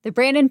The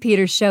Brandon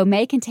Peters Show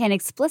may contain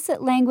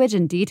explicit language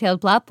and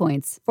detailed plot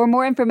points. For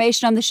more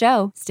information on the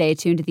show, stay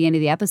tuned to the end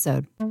of the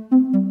episode.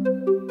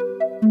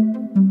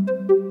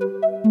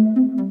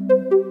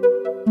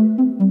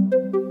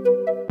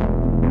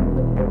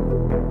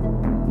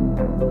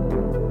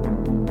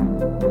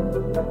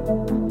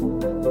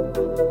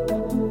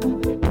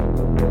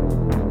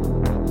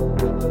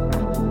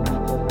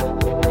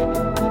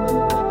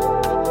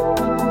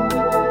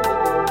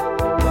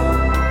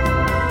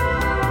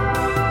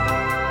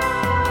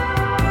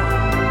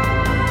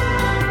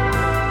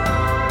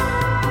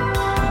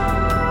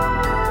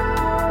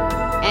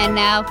 And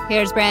now,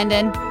 here's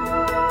Brandon.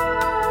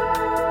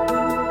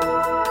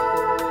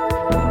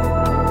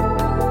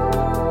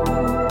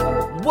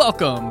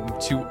 Welcome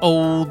to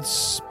Old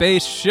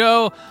Space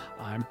Show.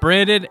 I'm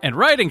Brandon, and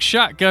riding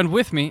shotgun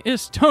with me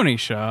is Tony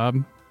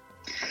Schaab.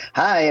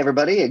 Hi,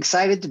 everybody.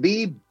 Excited to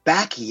be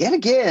back yet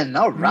again.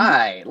 All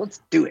right, let's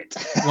do it.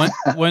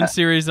 one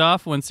series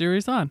off, one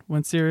series on.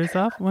 One series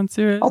off, one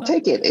series I'll on.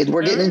 take it.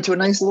 We're getting into a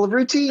nice little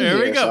routine There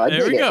here. we go. So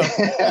there we go.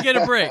 You get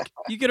a break.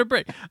 You get a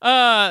break.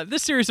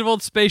 This series of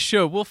Old Space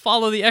Show will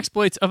follow the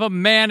exploits of a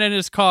man and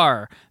his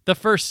car. The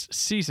first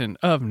season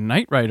of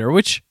Knight Rider,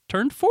 which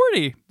turned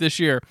 40 this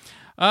year.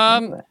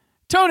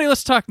 Tony,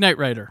 let's talk Knight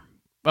Rider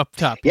up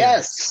top.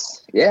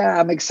 Yes. Yeah,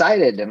 I'm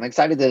excited.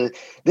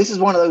 This is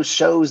one of those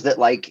shows that,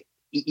 like,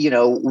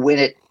 when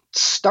it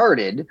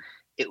started,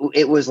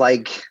 it was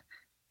like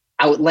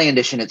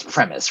outlandish in its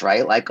premise,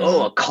 right? Like,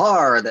 a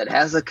car that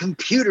has a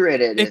computer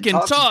in it. It can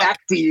talks talk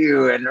back to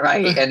you, and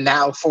right. And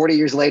now 40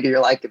 years later,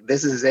 you're like,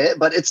 this is it.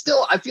 But it's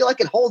still, I feel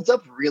like it holds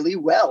up really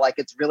well. Like,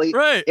 it's really,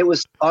 right. It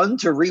was fun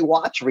to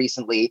rewatch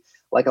recently.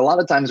 Like, a lot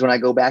of times when I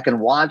go back and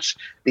watch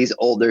these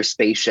older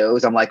space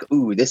shows, I'm like,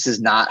 ooh, this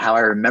is not how I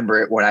remember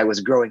it when I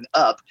was growing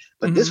up.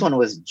 But this one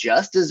was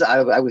just as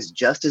I was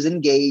just as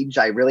engaged.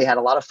 I really had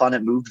a lot of fun.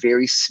 It moved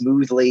very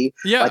smoothly.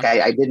 Yeah. Like,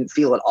 I didn't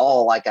feel at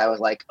all like I was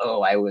like,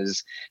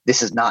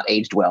 this is not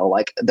aged well.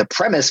 Like, the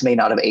premise may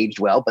not have aged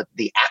well, but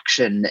the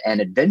action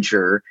and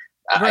adventure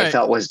I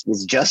felt was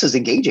just as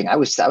engaging. I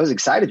was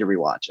excited to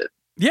rewatch it.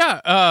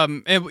 Yeah.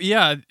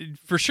 Yeah,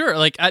 for sure.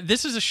 Like,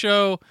 this is a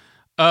show.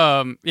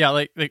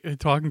 Like a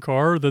talking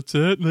car, that's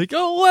it. Like,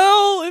 oh,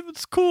 well, it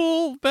was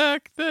cool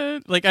back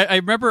then. Like, I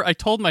remember I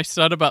told my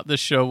son about this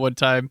show one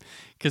time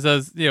because I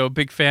was, a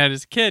big fan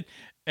as a kid,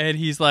 and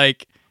he's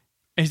like,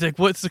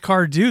 what's the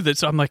car do?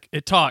 So I'm like,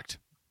 it talked.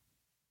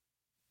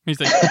 He's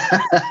like,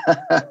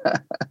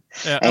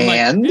 yeah,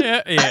 I'm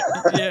like,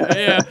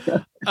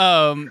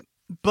 yeah.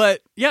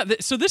 But yeah,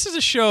 so this is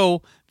a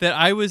show that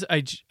I was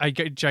a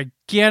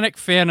gigantic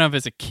fan of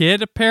as a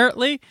kid,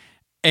 apparently,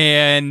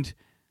 and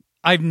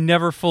I've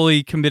never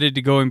fully committed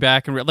to going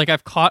back and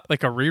I've caught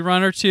like a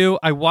rerun or two.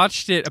 I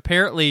watched it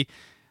apparently.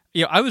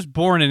 I was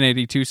born in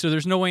 '82, so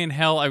there's no way in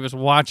hell I was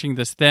watching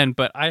this then.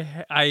 But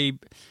I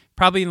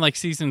probably in like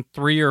season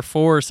 3 or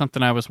 4 or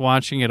something, I was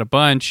watching it a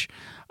bunch.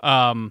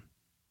 For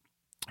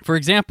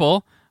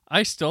example,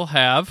 I still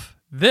have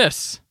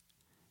this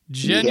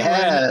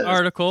genuine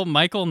article,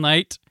 Michael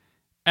Knight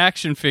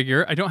action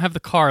figure. I don't have the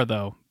car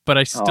though, but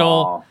I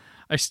still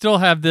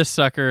have this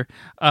sucker.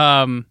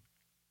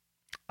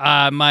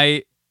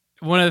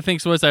 One of the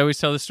things was, I always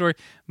tell the story,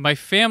 my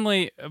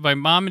family, my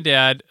mom and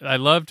dad, I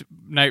loved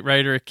Knight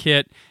Rider, a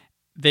kit.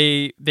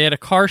 They had a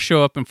car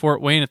show up in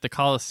Fort Wayne at the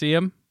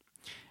Coliseum,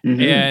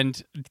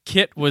 and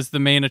Kit was the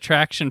main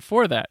attraction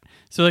for that.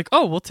 So like,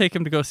 we'll take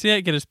him to go see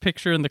it, get his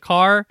picture in the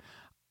car.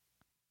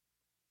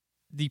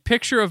 The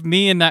picture of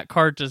me in that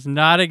car does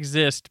not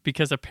exist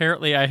because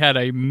apparently I had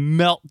a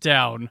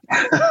meltdown.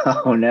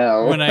 Oh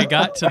no. When I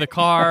got to the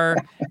car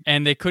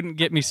and they couldn't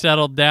get me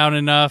settled down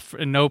enough,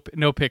 and no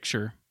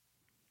picture.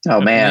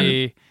 Oh man.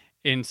 Me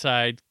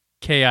inside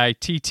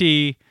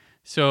KITT.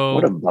 So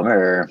what a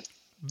bummer.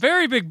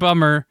 Very big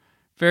bummer.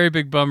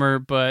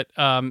 But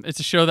it's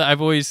a show that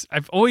I've always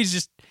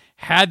just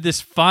had this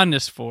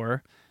fondness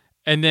for.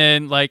 And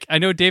then, like, I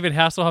know David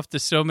Hasselhoff to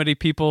so many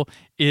people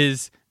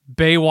is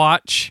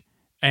Baywatch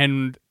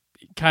and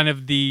kind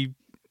of the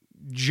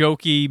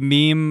jokey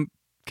meme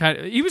kind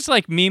of. He was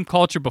like meme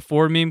culture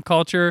before meme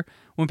culture,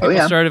 when people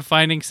started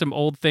finding some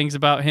old things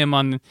about him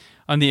on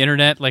the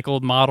internet, like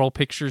old model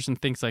pictures and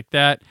things like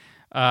that.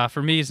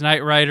 For me, is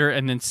Knight Rider,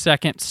 and then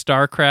second,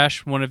 Star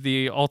Crash, one of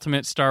the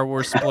ultimate Star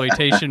Wars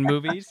exploitation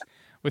movies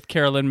with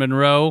Carolyn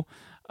Monroe.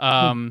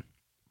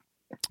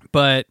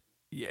 But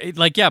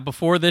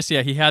before this,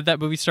 he had that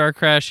movie Star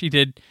Crash. He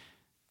did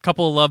a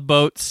couple of Love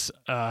Boats,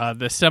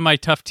 the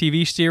semi-tough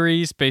TV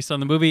series based on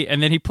the movie,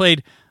 and then he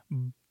played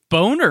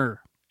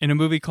Boner in a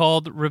movie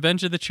called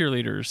Revenge of the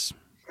Cheerleaders.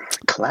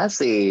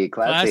 Classy.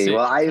 Well,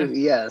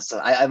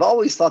 I've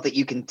always thought that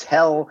you can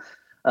tell.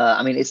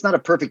 It's not a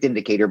perfect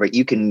indicator, but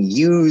you can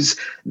use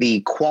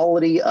the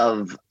quality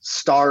of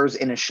stars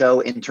in a show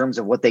in terms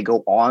of what they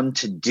go on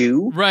to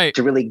do, right,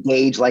 to really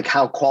gauge like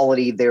how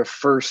quality their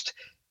first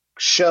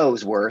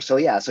shows were. So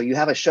you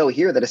have a show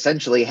here that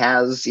essentially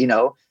has,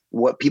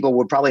 what people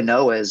would probably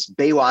know as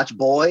Baywatch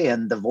Boy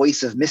and the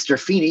voice of Mr.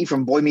 Feeney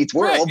from Boy Meets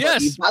World. Right, yes.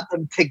 But you got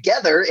them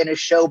together in a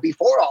show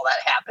before all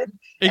that happened.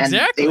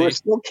 Exactly. And they were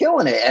still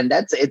killing it. And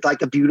it's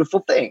like a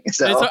beautiful thing.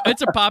 So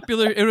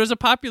It was a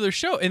popular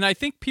show. And I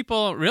think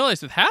people don't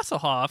realize with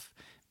Hasselhoff,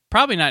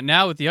 probably not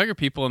now with the younger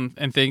people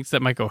and things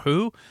that might go,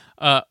 who?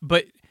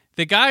 But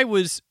the guy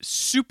was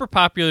super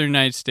popular in the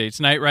United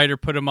States. Knight Rider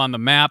put him on the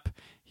map.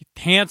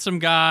 Handsome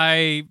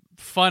guy,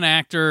 fun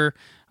actor.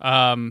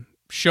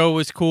 Show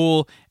was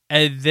cool.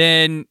 And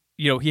then,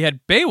 he had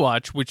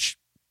Baywatch, which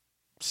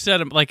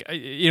set him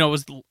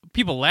was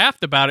people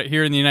laughed about it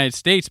here in the United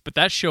States, but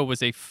that show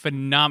was a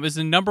phenomenal, is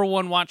the number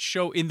one watch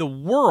show in the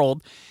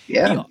world.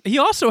 Yeah. He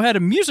also had a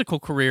musical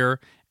career,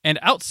 and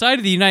outside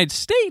of the United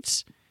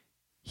States,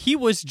 he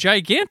was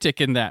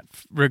gigantic in that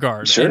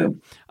regard. Sure.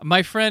 And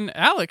my friend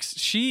Alex,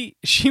 she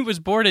was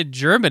born in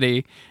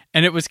Germany,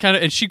 and it was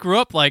and she grew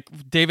up like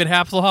David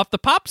Hasselhoff, the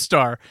pop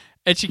star.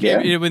 And she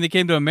came when they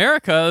came to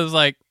America, it was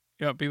like,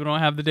 people don't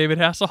have the David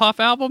Hasselhoff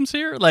albums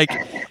here.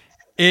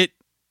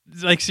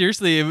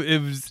 Seriously,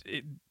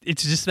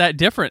 it's just that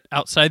different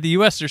outside the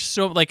U.S. There's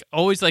so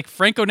always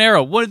Franco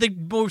Nero, one of the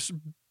most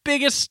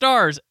biggest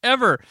stars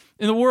ever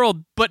in the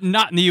world, but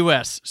not in the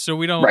U.S. So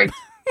we don't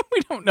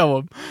we don't know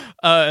him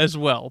as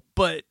well.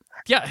 But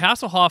yeah,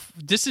 Hasselhoff,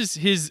 this is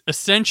his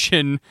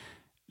ascension.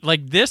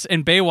 Like this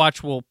and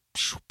Baywatch will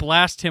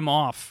blast him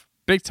off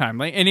big time.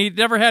 And he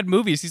never had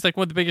movies. He's like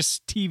one of the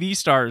biggest TV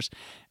stars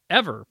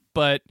ever.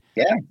 But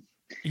yeah,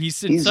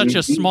 he's in such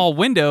a small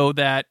window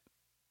that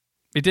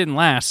it didn't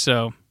last.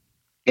 So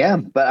yeah,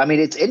 but I mean,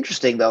 it's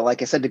interesting though.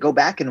 Like I said, to go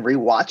back and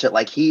rewatch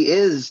it, he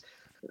is.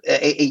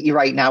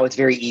 Right now, it's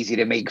very easy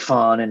to make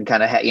fun and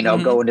kind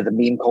of go into the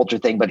meme culture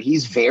thing, but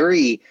he's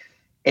very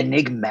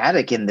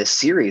enigmatic in this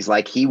series.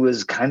 He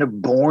was kind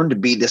of born to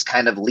be this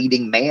kind of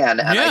leading man,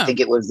 and I think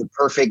it was the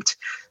perfect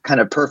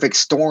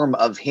storm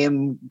of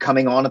him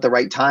coming on at the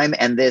right time,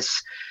 and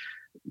this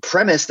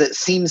premise that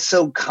seems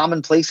so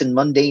commonplace and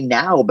mundane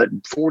now, but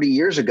 40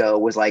 years ago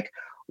was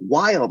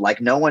wild.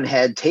 No one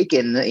had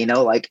taken,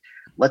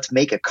 let's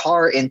make a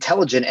car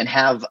intelligent and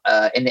have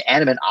an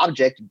inanimate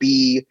object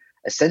be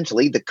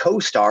essentially the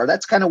co-star.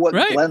 That's kind of what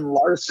Glenn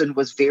Larson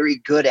was very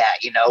good at,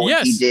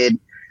 when he did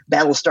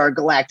Battlestar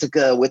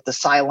Galactica with the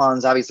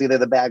Cylons. Obviously they're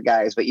the bad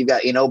guys, but you've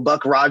got,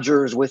 Buck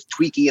Rogers with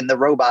Tweaky and the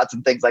robots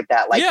and things like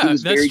that. He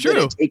was very good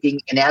at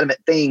taking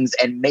inanimate things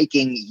and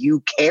making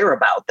you care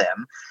about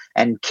them.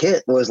 And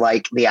Kit was one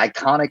of the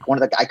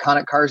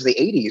iconic cars of the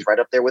 80s, right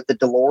up there with the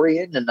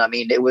DeLorean. And I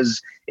mean, it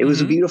was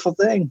a beautiful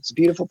thing. It's a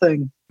beautiful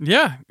thing.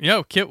 Yeah.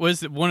 Kit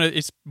was one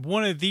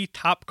of the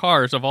top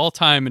cars of all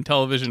time in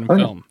television and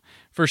film,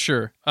 for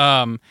sure.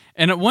 And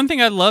one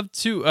thing I love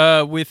too,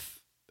 with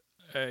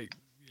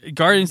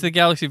Guardians of the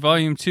Galaxy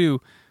Volume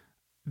 2,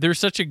 there's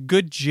such a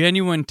good,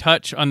 genuine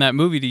touch on that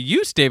movie to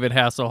use David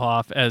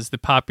Hasselhoff as the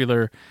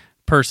popular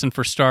person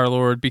for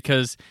Star-Lord,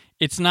 because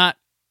it's not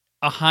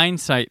a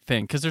hindsight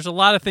thing, because there's a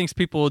lot of things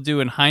people will do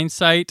in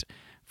hindsight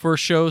for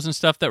shows and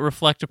stuff that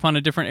reflect upon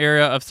a different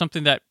era of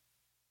something that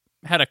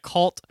had a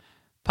cult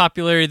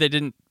popularity that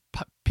didn't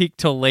peak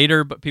till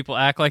later, but people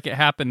act like it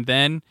happened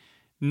then.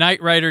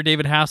 Knight Rider,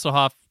 David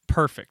Hasselhoff,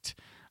 perfect.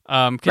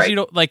 Because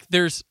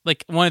there's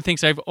one of the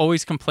things I've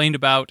always complained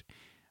about.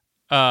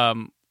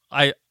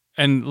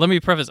 And let me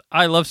preface,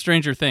 I love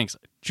Stranger Things.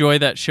 Enjoy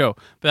that show.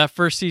 But that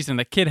first season,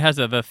 the kid has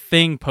a The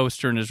Thing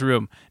poster in his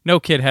room. No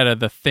kid had a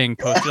The Thing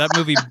poster. That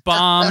movie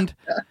bombed.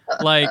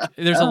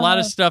 There's a lot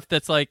of stuff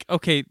that's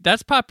okay,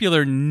 that's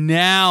popular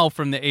now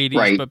from the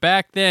 80s, but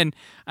back then,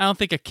 I don't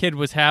think a kid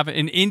was having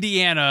in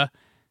Indiana.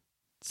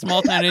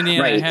 Small town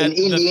Indiana had in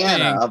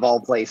Indiana of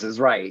all places,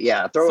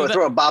 yeah.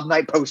 Throw a Bob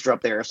Knight poster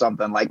up there or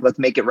something. Let's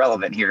make it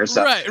relevant here.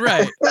 So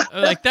right.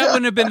 That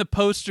wouldn't have been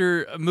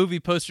the movie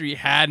poster he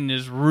had in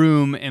his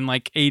room in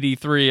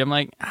 83. I'm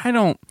I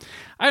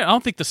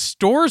don't think the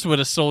stores would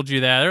have sold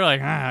you that. They're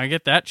I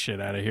get that shit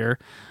out of here.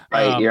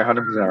 Right, you're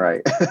 100%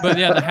 right. But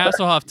yeah, the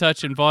Hasselhoff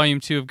touch in Volume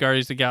 2 of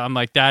Guardians of the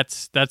Galaxy,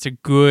 I'm that's a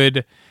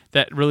good,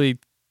 that really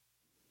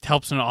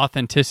helps an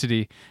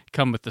authenticity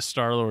come with the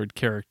Star-Lord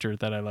character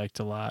that I liked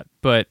a lot.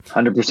 But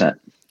 100%.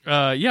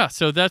 Yeah,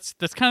 so that's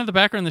kind of the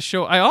background of the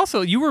show. I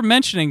also, you were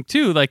mentioning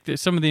too,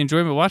 some of the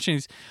enjoyment watching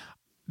these,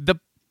 the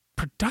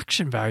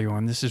production value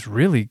on this is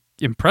really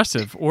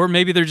impressive. Or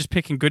maybe they're just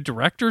picking good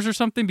directors or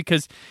something,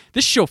 because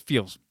this show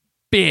feels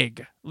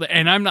big.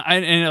 And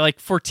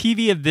for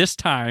TV of this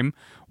time,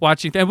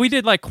 watching, and we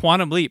did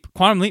Quantum Leap.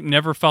 Quantum Leap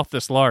never felt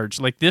this large.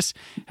 This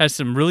has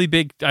some really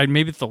big,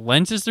 maybe it's the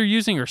lenses they're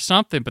using or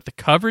something, but the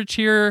coverage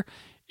here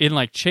in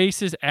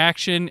chases,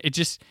 action,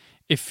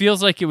 it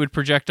feels like it would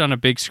project on a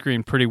big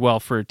screen pretty well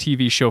for a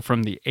TV show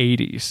from the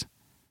 80s.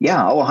 Yeah,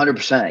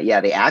 100%.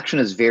 Yeah, the action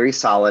is very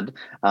solid.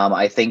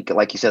 I think,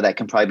 like you said, that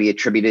can probably be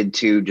attributed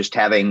to just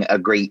having a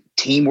great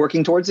team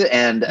working towards it.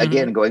 And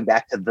again, going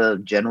back to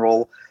the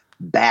general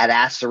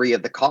badassery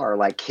of the car,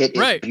 Kit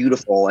is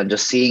beautiful, and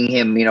just seeing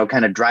him,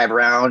 kind of drive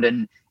around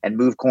and and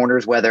move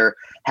corners, whether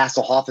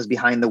Hasselhoff is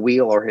behind the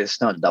wheel or his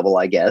stunt double,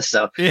 I guess.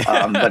 So,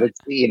 but it's,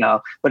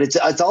 but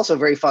it's also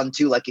very fun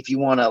too. Like if you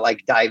want to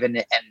like dive in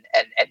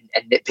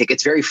and nitpick,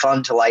 it's very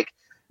fun to like,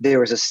 there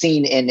was a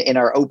scene in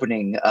our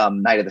opening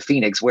Night of the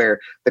Phoenix where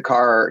the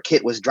car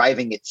Kit was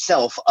driving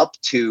itself up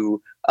to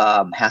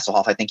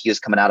Hasselhoff. I think he was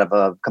coming out of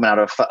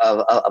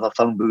a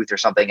phone booth or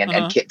something,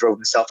 and Kit drove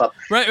himself up.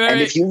 Right.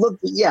 If you look,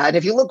 and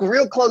if you look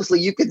real closely,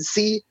 you can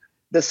see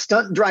the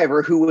stunt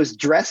driver who was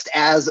dressed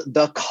as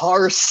the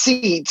car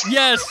seat.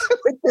 Yes,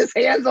 with his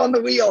hands on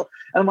the wheel.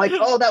 And I'm like,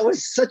 oh, that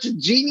was such a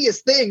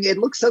genius thing. It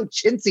looks so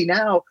chintzy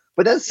now.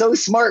 But that's so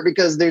smart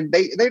because they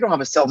don't have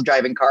a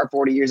self-driving car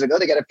 40 years ago.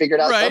 They got to figure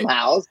it out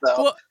somehow.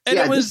 So, well, and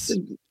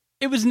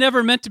it was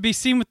never meant to be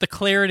seen with the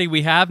clarity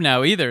we have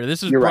now either.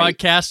 This was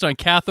broadcast on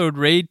cathode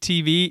ray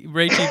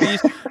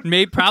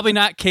TVs, probably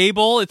not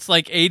cable. It's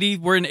like 80.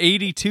 We're in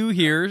 82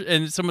 here,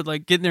 and someone's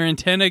like getting their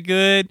antenna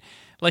good.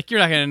 Like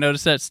you're not going to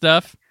notice that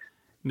stuff.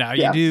 Now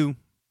you do.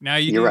 Now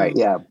you do. You're right.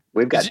 Yeah.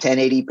 We've got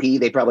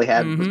 1080p. They probably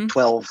had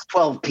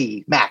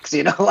 12p max,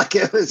 like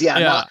it was,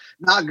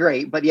 not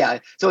great, but yeah.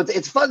 So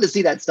it's fun to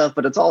see that stuff,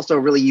 but it's also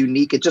really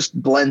unique. It just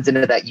blends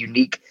into that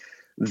unique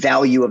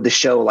value of the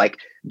show. Like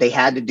they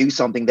had to do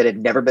something that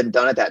had never been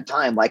done at that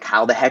time. Like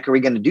how the heck are we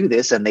going to do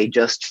this? And they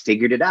just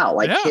figured it out.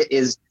 Like Kit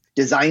is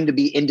designed to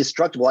be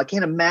indestructible. I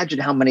can't imagine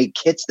how many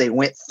kits they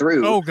went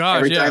through. Oh gosh,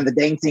 every time the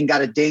dang thing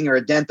got a ding or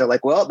a dent, they're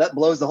like, well, that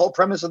blows the whole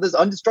premise of this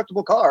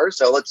indestructible car.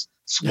 So let's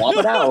swap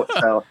it out.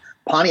 So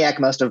Pontiac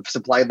must have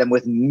supplied them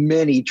with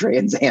many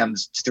Trans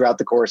Ams throughout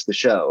the course of the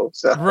show.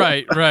 So.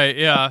 Right,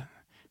 yeah.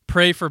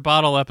 Pray for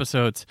bottle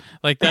episodes.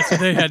 Like that's what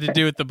they had to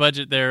do with the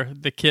budget there,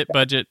 the kit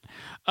budget.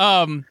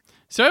 So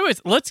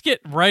anyways, let's get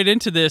right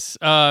into this.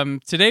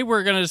 Today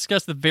we're going to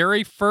discuss the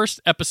very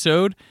first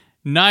episode,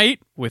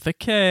 Night with a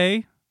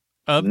K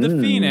of the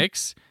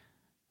Phoenix,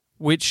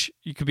 which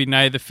you could be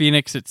Night of the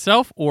Phoenix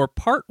itself or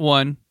part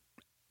 1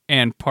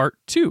 and part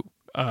 2.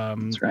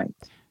 That's right.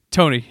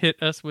 Tony,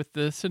 hit us with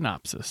the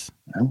synopsis.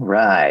 All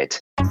right.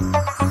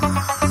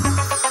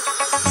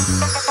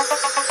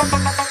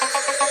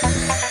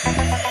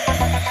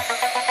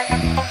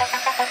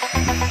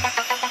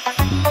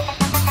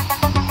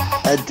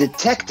 A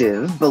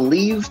detective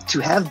believed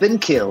to have been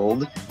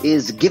killed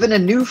is given a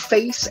new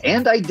face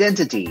and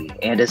identity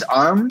and is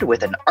armed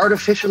with an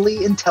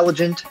artificially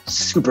intelligent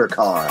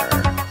supercar.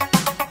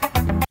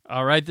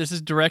 All right, this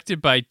is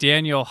directed by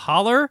Daniel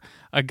Haller,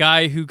 a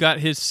guy who got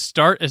his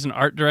start as an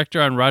art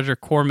director on Roger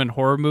Corman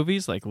horror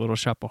movies like Little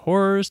Shop of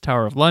Horrors,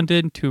 Tower of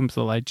London, Tombs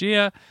of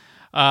Lygia.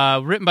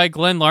 Written by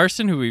Glenn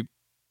Larson, who we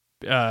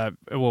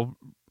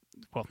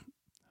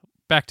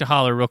back to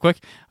Haller real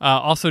quick.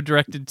 Also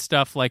directed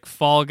stuff like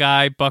Fall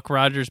Guy, Buck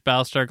Rogers,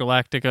 Battlestar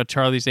Galactica,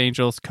 Charlie's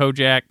Angels,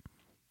 Kojak.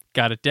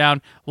 Got it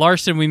down.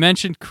 Larson, we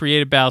mentioned,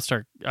 created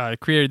Battlestar.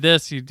 Created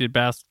this. He did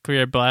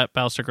created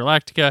Battlestar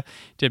Galactica.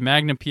 Did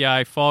Magnum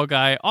PI, Fall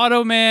Guy,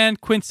 Automan,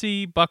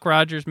 Quincy, Buck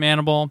Rogers,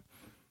 Manimal.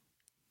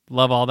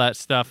 Love all that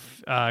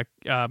stuff.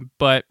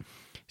 But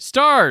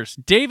stars: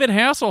 David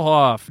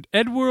Hasselhoff,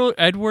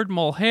 Edward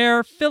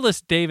Mulhare,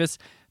 Phyllis Davis,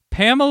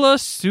 Pamela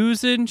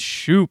Susan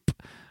Shoop.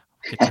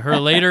 Get to her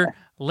later.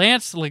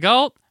 Lance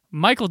Legault,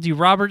 Michael D.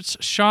 Roberts,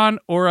 Sean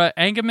Ora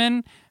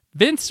Angerman,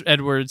 Vince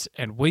Edwards,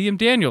 and William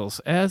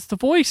Daniels as the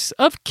voice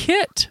of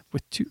Kit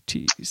with 2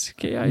 T's.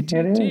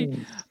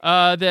 K-I-T-T.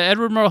 The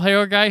Edward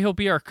Mulhare guy, he'll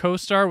be our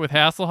co-star with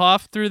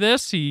Hasselhoff through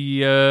this. He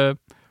has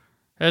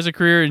a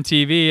career in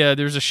TV.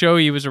 There's a show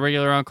he was a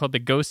regular on called The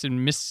Ghost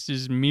and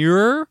Mrs.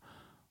 Muir.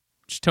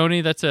 Which,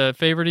 Tony, that's a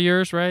favorite of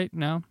yours, right?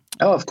 No?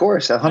 Oh, of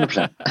course,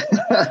 100%.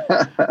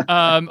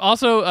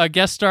 Also, a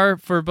guest star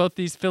for both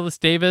these, Phyllis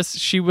Davis.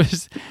 She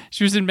was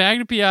in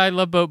Magnum P.I.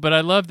 Love Boat, but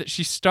I love that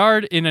she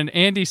starred in an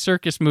Andy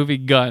Serkis movie,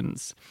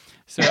 Guns.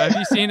 So, have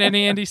you seen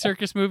any Andy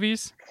Serkis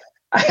movies?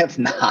 I have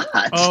not.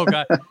 Oh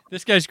God,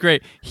 this guy's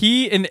great.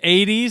 He in the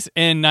 80s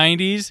and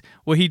 90s,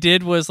 what he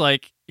did was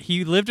like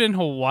he lived in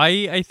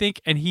Hawaii, I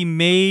think, and he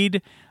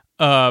made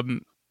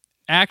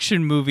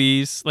action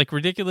movies, like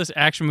ridiculous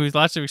action movies,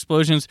 lots of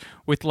explosions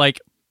with like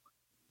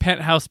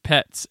Penthouse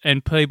Pets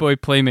and Playboy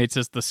Playmates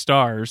as the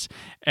stars,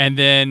 and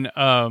then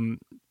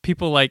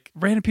people like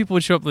random people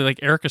would show up, like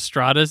Eric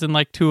Estrada's in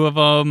like 2 of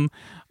them,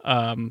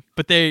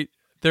 but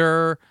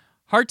they're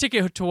Hard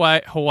Ticket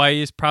to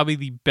Hawaii is probably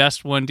the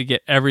best one to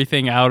get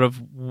everything out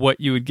of what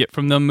you would get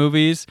from them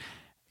movies,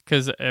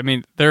 because I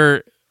mean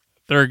they're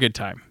a good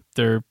time.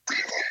 They're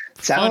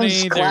sounds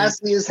funny,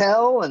 classy as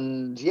hell,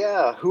 and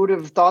yeah, who would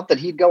have thought that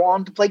he'd go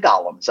on to play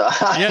Gollum? So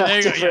yeah,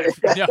 there you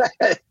go.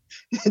 Yeah.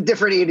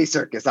 Different Andy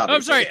Serkis,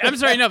 obviously. I'm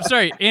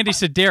sorry. Andy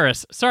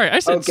Sedaris. Sorry, I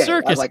said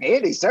Serkis. I was like,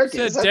 Andy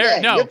Serkis.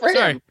 No,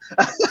 sorry.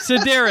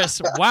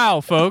 Sedaris.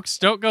 Wow, folks.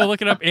 Don't go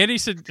look it up. Andy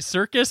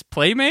Serkis,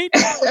 Playmate?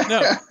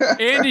 No,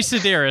 Andy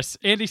Sedaris.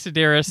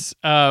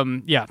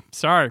 Yeah,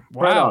 sorry.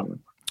 Wow. Right,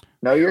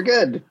 no, you're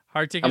good.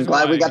 Hard Ticket. I'm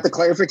glad we got the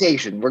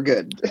clarification. We're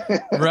good.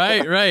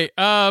 Right.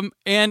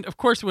 And of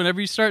course, whenever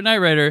you start Knight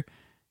Rider,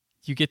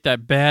 you get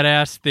that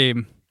badass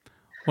theme.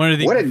 One of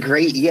the What a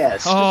great,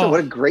 yes. Oh. What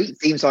a great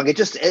theme song. It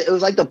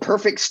was like the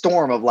perfect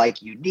storm of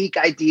like unique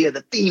idea,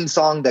 the theme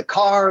song, the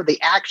car,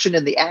 the action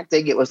and the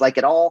acting. It was like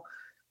it all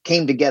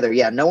came together.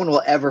 Yeah, no one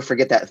will ever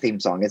forget that theme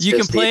song. You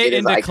can play it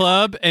in the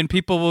club and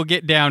people will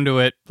get down to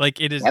it.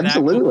 Like it is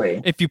absolutely.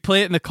 That cool. If you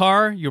play it in the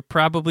car, you'll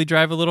probably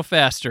drive a little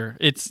faster.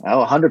 It's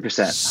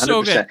 100%.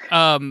 So good.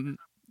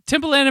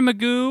 Timbaland and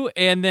Magoo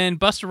and then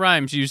Busta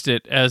Rhymes used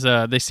it as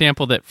they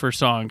sampled it for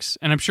songs,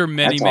 and I'm sure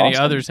many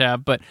awesome. others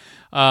have. But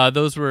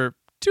those were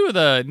two of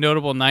the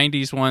notable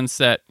 '90s ones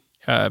that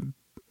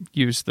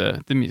used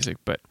the music.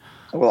 But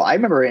well, I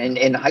remember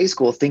in high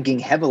school thinking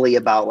heavily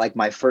about like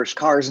my first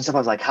cars and stuff. I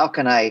was like, how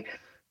can I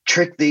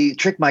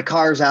trick my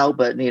cars out,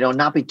 but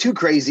not be too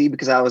crazy,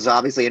 because I was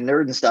obviously a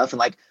nerd and stuff. And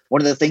like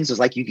one of the things was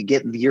like you could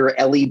get your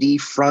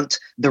LED front,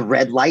 the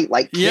red light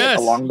like kit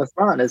along the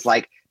front. It's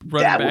like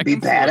that would be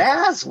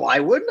badass. Why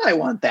wouldn't I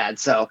want that?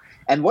 So,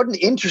 and what an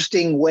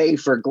interesting way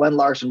for Glenn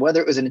Larson, whether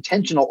it was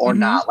intentional or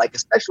not, like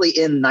especially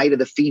in Night of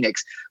the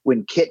Phoenix,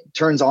 when Kit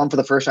turns on for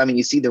the first time and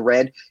you see the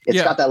red,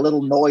 it's got that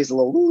little noise, a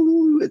little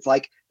woo. It's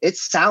like it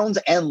sounds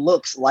and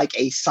looks like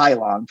a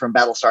Cylon from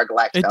Battlestar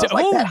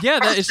Galactica.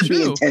 That is true.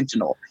 Be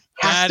intentional.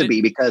 Has to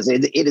be, because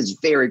it is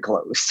very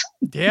close.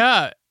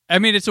 Yeah. I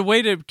mean, it's a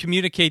way to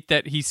communicate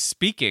that he's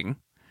speaking.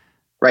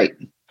 Right.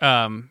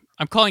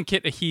 I'm calling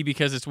Kit a he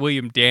because it's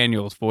William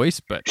Daniels' voice,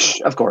 but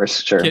of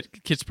course, sure.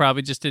 Kit's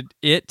probably just an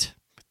it.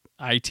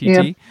 ITT.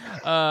 Yeah.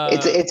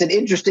 It's an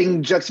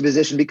interesting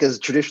juxtaposition, because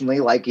traditionally,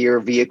 like, your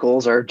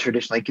vehicles are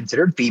traditionally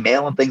considered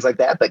female and things like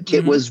that, but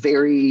Kit was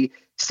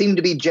seemed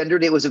to be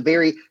gendered. It was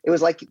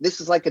like,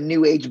 this is like a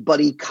new age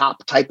buddy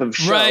cop type of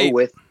show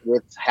with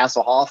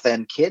Hasselhoff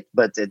and Kit,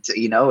 but it's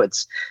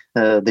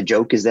the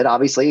joke is that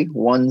obviously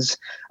one's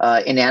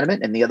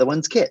inanimate and the other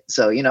one's Kit,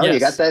 so you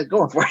got that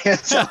going for you.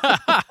 So.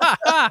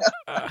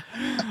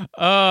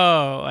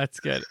 Oh, that's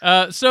good.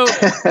 So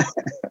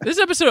this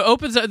episode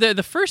opens up,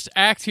 the first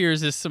act here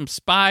is some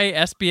spy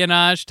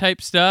espionage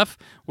type stuff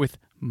with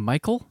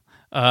Michael,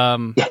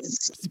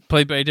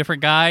 played by a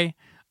different guy,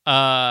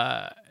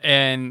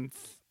 and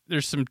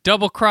there's some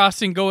double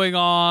crossing going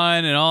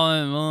on and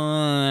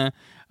all.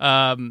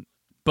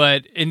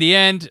 But in the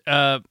end,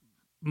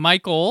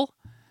 Michael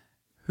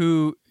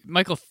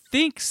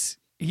thinks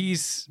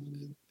he's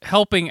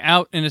helping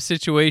out in a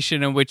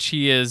situation in which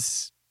he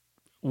is,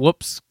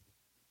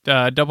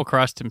 double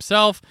crossed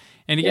himself,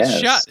 and he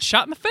gets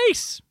shot in the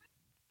face.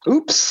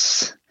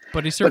 Oops.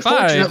 But he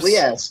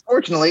survives.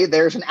 Fortunately,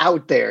 there's an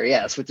out there,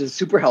 which is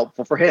super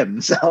helpful for him.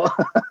 So,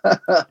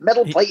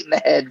 metal plate in the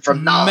head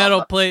from Nam.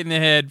 Metal plate in the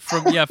head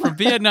from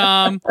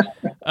Vietnam.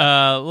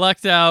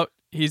 Lucked out.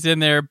 He's in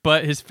there,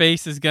 but his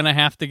face is going to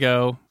have to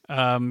go.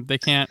 They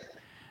can't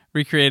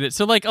recreate it.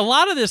 So, like, a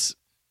lot of this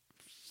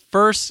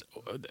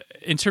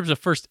in terms of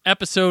first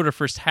episode or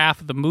first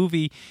half of the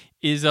movie,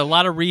 is a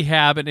lot of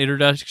rehab and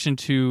introduction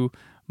to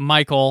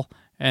Michael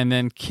and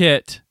then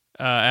Kit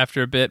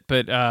after a bit.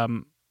 But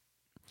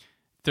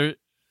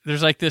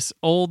there's like this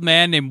old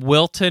man named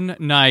Wilton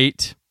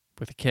Knight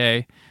with a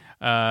K,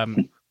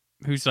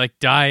 who's like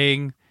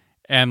dying,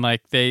 and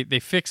like they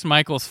fix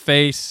Michael's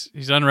face.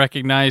 He's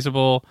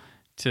unrecognizable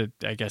to,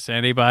 I guess,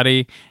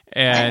 anybody,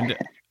 and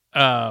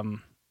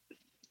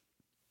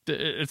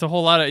it's a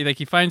whole lot of, like,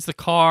 he finds the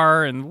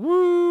car and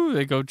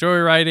they go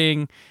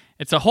joyriding.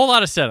 It's a whole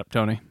lot of setup,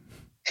 Tony.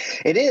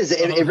 It is.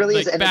 It really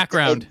is. And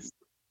background.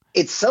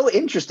 It's so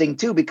interesting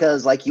too,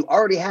 because like you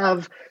already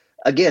have.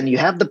 Again, you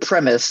have the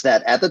premise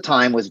that at the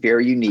time was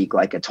very unique,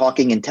 like a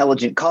talking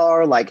intelligent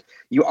car. Like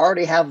you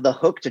already have the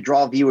hook to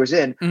draw viewers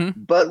in.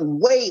 But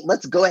wait,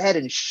 let's go ahead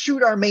and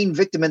shoot our main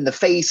victim in the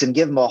face and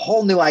give him a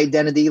whole new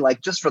identity. Like,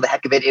 just for the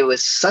heck of it, it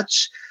was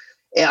such.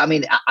 I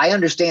mean, I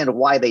understand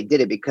why they did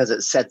it, because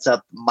it sets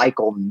up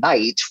Michael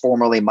Knight,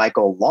 formerly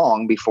Michael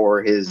Long,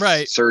 before his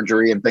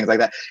surgery and things like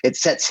that. It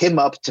sets him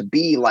up to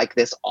be like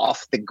this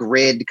off the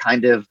grid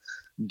kind of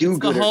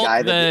do-gooder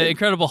guy. The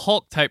Incredible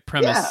Hulk type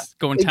premise,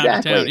 going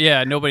town to town.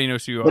 Yeah, nobody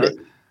knows who you are.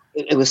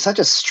 It was such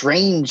a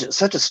strange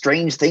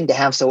thing to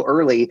have so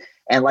early.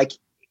 And like,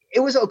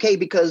 it was okay,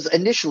 because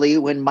initially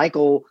when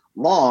Michael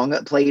Long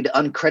played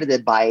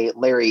uncredited by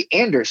Larry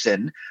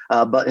Anderson,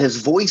 but his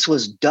voice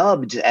was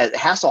dubbed as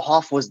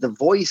Hasselhoff was the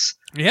voice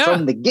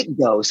from the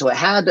get-go. So it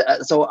had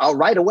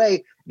right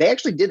away they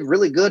actually did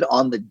really good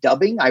on the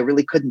dubbing. I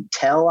really couldn't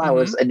tell. I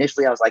was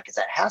like, is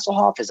that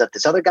Hasselhoff? Is that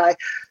this other guy?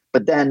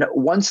 But then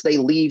once they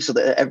leave, so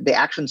the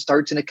action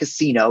starts in a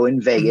casino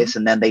in Vegas,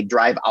 and then they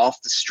drive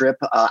off the strip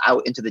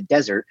out into the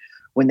desert.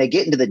 When they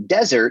get into the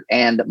desert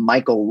and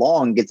Michael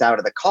Long gets out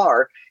of the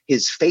car,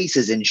 his face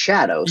is in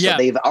shadow. So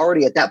they've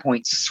already at that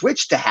point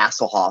switched to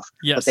Hasselhoff,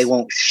 but they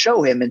won't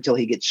show him until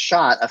he gets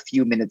shot a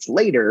few minutes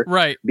later.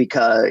 Right.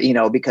 Because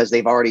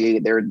they've already,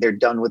 they're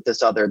done with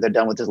this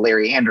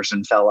Larry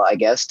Anderson fella, I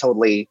guess,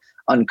 totally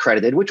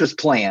uncredited, which was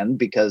planned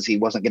because he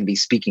wasn't going to be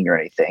speaking or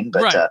anything.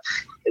 But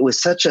it was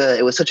such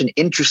an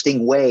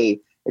interesting way.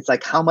 It's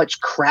like, how much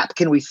crap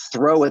can we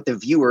throw at the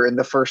viewer in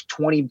the first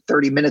 20,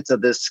 30 minutes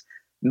of this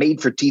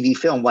made for TV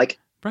film? Like,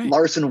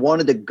 Larson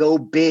wanted to go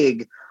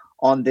big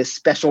on this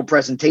special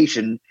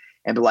presentation.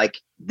 and be like,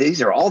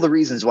 these are all the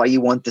reasons why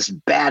you want this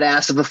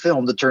badass of a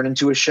film to turn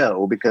into a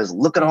show, because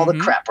look at all the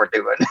crap we're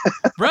doing.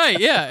 Right.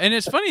 Yeah. And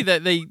it's funny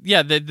that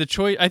the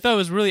choice, I thought it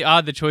was really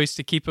odd, the choice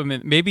to keep him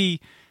in.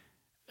 Maybe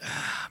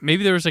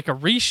there was like a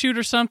reshoot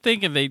or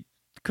something and they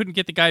couldn't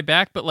get the guy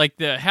back. But like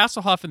the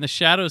Hasselhoff and the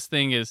Shadows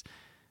thing is,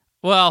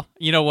 well,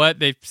 you know what?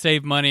 They've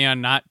saved money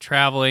on not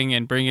traveling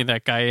and bringing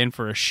that guy in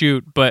for a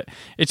shoot. But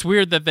it's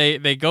weird that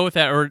they go with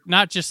that, or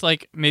not just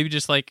like, maybe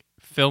just like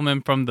film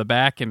him from the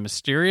back and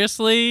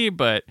mysteriously,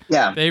 but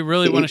they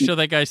really want to show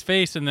that guy's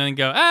face and then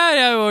go,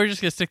 yeah, we're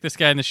just going to stick this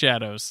guy in the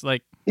shadows.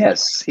 Like,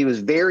 yes, he was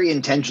very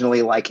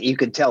intentionally, like, you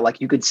could tell,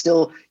 like, you could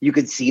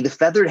see the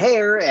feathered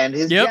hair and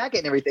his jacket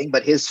and everything,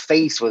 but his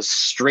face was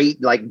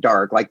straight, like,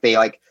 dark. Like, they,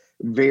 like,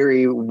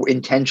 very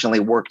intentionally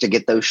worked to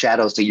get those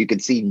shadows so you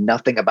could see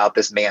nothing about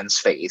this man's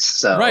face.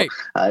 So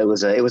it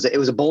was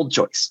a bold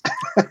choice.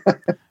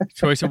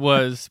 Choice it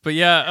was. But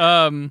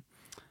yeah,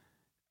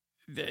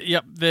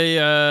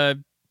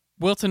 the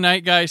Wilton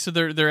Knight guy, so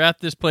they're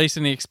at this place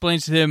and he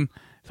explains to him,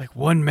 like,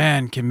 one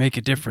man can make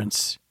a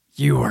difference.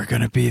 You are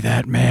going to be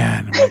that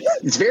man. Like,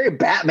 it's very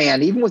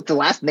Batman, even with the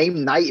last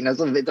name Knight, and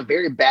it's a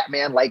very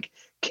Batman, like,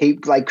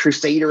 cape, like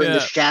Crusader in the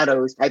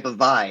shadows type of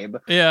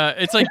vibe. Yeah,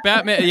 it's like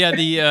Batman. Yeah,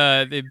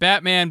 the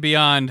Batman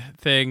Beyond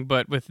thing,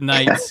 but with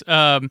knights.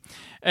 And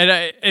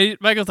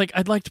Michael's like,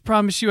 I'd like to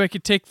promise you I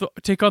could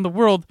take on the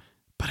world,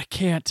 but I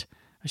can't.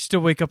 I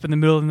still wake up in the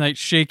middle of the night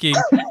shaking.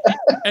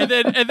 and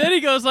then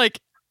he goes like,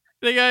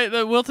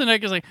 the Wilton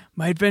Knight goes like,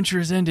 my adventure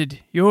has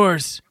ended.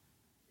 Yours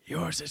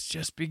has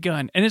just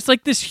begun. And it's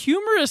like this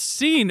humorous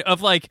scene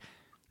of like,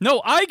 no,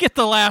 I get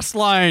the last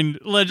line.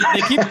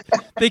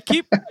 They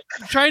keep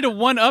trying to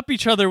one up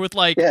each other with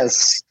like,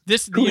 yes,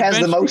 who has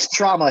the most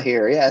trauma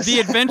here? Yes, the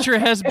adventure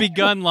has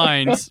begun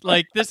lines.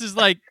 Like, this is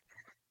like,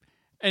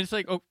 and it's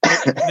like, oh,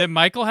 then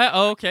Michael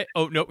okay.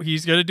 Oh no,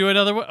 he's gonna do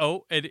another one.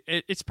 Oh,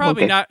 it's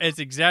probably not as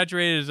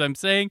exaggerated as I'm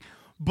saying,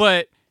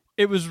 but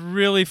it was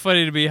really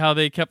funny to me how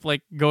they kept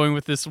like going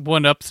with this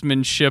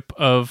one-upsmanship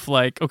of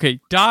like,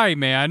 okay, die,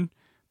 man,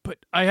 but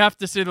I have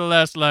to say the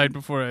last line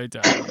before I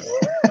die.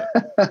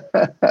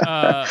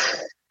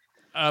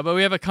 But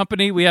we have a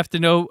company we have to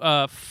know,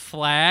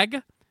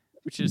 FLAG,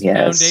 which is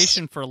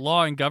Foundation for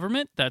Law and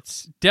Government.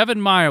 That's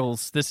Devin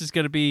Miles. This is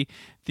going to be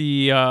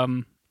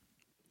the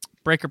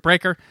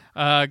breaker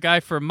guy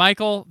for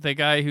Michael, the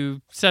guy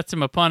who sets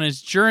him upon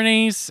his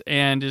journeys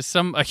and is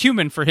a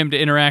human for him to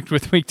interact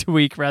with week to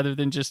week rather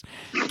than just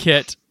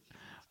Kit.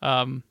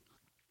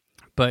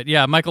 But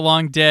yeah, Michael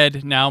Long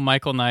dead, now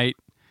Michael Knight.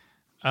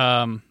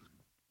 And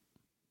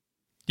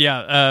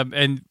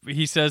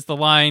he says the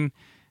line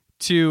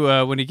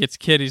to when he gets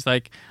Kid, he's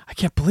like, I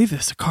can't believe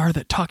this, a car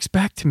that talks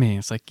back to me.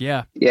 It's like,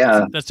 yeah.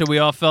 That's what we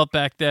all felt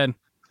back then.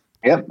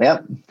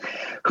 Yep.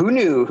 Who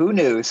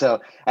knew?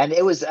 So, and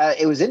it was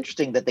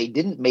interesting that they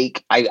didn't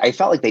make, I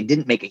felt like they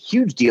didn't make a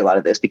huge deal out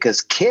of this,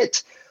 because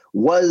Kit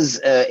was,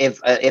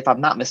 if I'm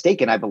not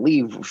mistaken, I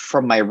believe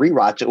from my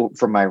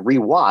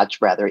rewatch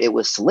rather, it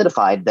was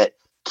solidified that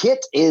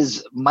Kit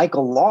is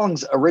Michael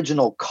Long's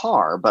original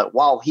car, but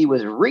while he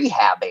was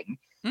rehabbing,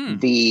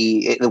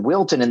 the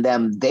Wilton and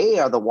them, they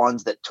are the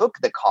ones that took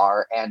the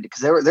car. And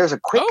because there's a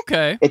quick,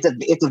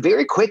 it's a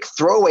very quick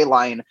throwaway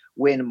line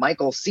when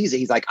Michael sees it.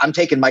 He's like, I'm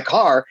taking my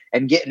car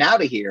and getting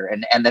out of here.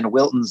 And then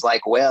Wilton's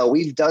like, well,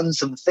 we've done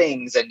some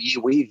things, and that's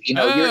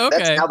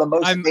now the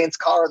most advanced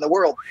car in the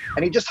world.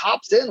 And he just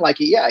hops in like,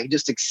 he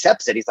just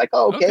accepts it. He's like,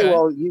 oh, okay.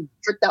 Well, you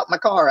tricked out my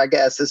car, I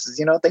guess. This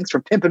is, thanks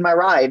for pimping my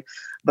ride.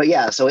 But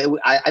yeah, so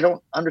I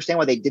don't understand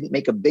why they didn't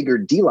make a bigger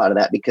deal out of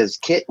that, because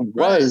Kit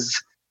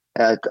was,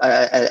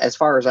 as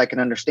far as I can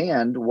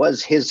understand,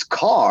 was his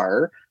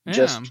car,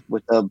 just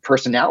with a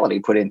personality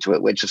put into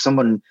it. Which if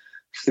someone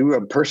threw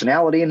a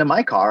personality into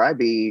my car, I'd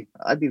be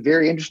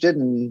very interested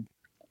in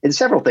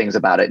several things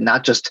about it,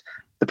 not just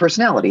the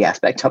personality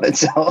aspect of it.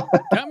 So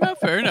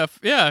fair enough.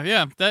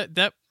 Yeah.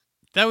 That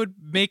would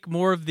make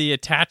more of the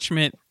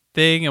attachment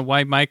thing, and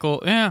why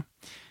Michael. Yeah,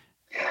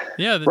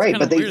 that's right.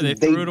 But they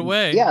threw it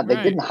away. Yeah, they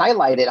didn't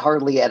highlight it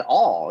hardly at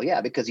all.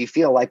 Yeah, because you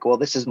feel like, well,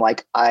 this is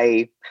like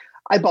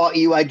I bought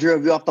you, I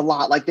drove you off the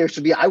lot. Like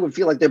I would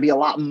feel like there'd be a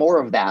lot more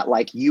of that.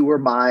 Like you were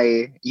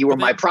my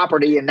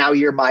property, and now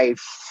you're my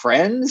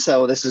friend.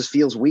 So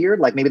feels weird.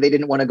 Like maybe they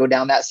didn't want to go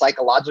down that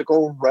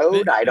psychological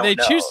road. I don't know. They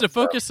choose to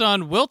focus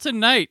on Wilton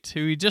Knight,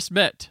 who he just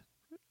met,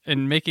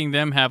 and making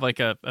them have like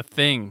a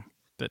thing.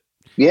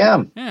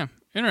 Yeah,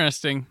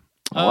 interesting.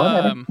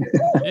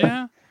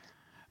 Yeah.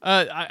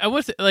 I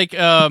was like,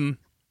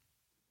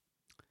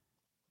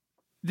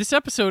 this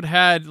episode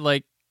had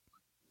like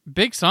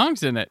big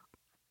songs in it.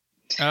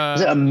 It's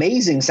an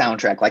amazing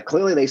soundtrack. Like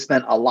clearly they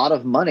spent a lot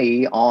of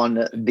money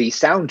on the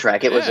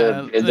soundtrack. It was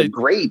a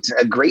great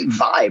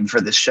vibe for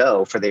the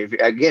show.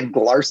 Again,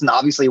 Larson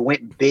obviously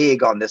went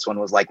big on this one.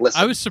 Was like, listen,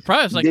 I was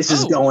surprised. Like, this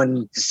is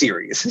going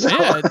serious.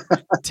 Yeah,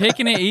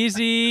 taking it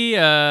easy.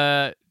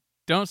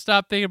 Don't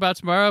Stop Thinking About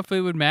Tomorrow,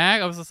 Fleetwood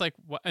Mac. I was just like,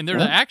 what? And they're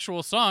the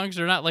actual songs.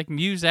 They're not like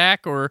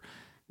Muzak or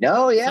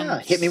No, yeah.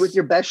 Hit Me With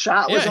Your Best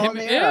Shot was on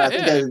there. Yeah, I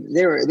think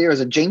there was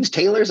a James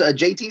Taylor's a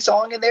JT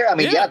song in there. I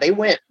mean, they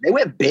went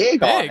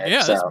big on it.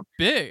 Yeah, so. that's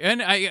big.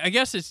 And I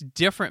guess it's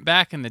different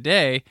back in the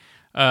day.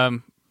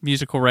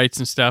 Musical rights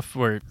and stuff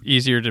were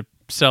easier to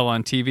sell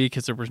on TV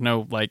because there was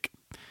no like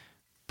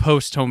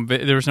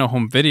there was no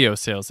home video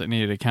sales that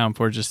needed to account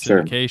for, just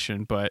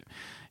syndication. But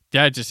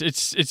yeah,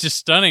 it's just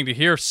stunning to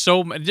hear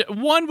so much.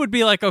 One would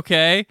be like,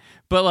 okay,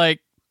 but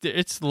like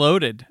it's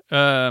loaded.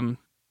 Yeah,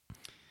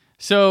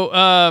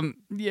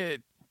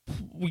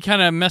 we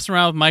kind of mess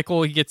around with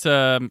Michael. He gets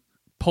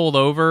pulled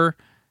over,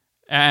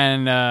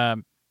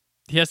 and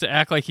he has to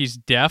act like he's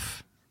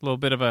deaf. A little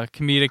bit of a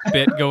comedic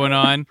bit going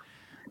on.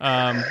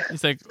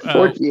 He's like,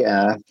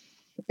 yeah.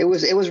 It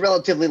was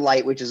relatively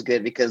light, which is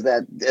good because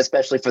that,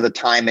 especially for the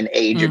time and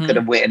age, it could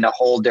have went in a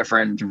whole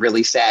different,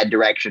 really sad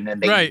direction,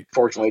 and they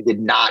fortunately did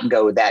not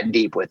go that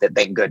deep with it.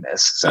 Thank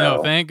goodness. So,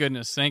 no, thank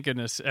goodness.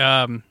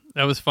 That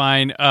was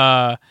fine.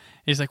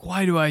 He's like,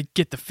 why do I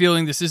get the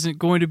feeling this isn't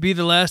going to be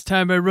the last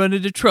time I run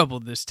into trouble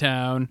this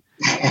town?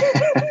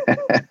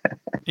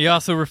 He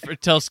also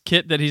tells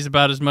Kit that he's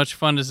about as much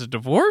fun as a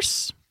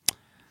divorce.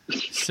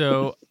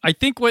 So I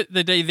think what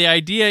the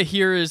idea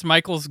here is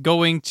Michael's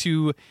going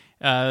to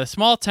a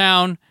small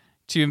town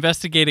to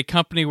investigate a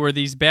company where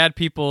these bad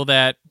people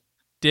that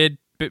did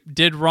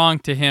wrong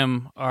to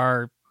him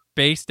are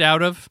based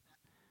out of.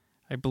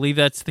 I believe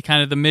that's the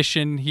kind of the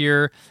mission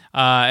here.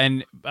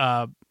 And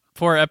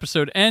before our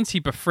episode ends, he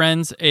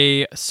befriends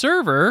a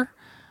server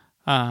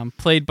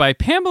played by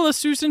Pamela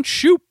Susan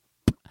Schaab,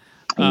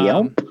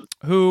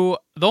 who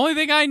the only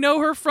thing I know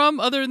her from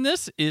other than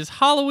this is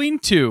Halloween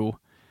 2.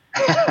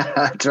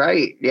 That's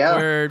right, yeah.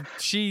 Where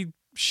she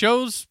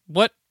shows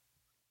what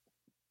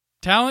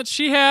talent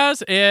she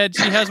has, and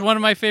she has one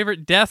of my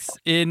favorite deaths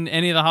in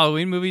any of the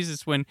Halloween movies.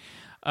 Is when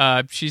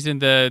she's in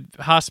the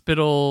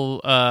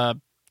hospital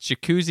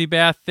jacuzzi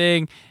bath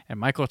thing, and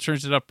Michael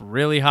turns it up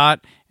really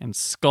hot and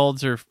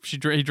scalds her. He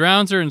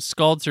drowns her and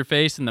scalds her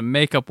face, and the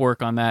makeup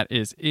work on that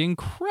is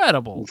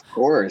incredible. Of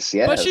course,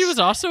 yes. But she was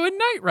also a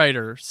Knight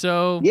Rider,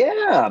 so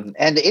yeah.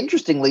 And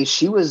interestingly,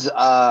 she was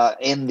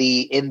in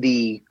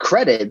the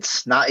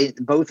credits,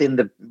 both in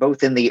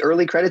the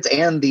early credits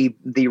and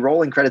the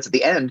rolling credits at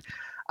the end.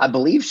 I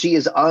believe she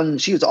was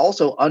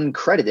also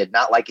uncredited,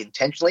 not like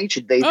intentionally.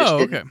 They just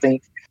didn't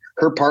think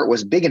her part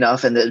was big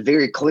enough, and that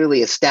very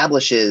clearly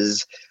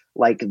establishes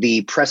like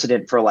the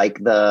precedent for like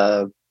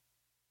the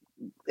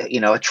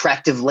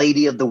attractive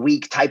lady of the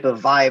week type of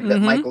vibe that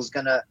Michael's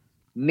gonna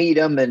meet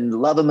him and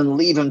love him and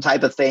leave him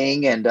type of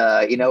thing. And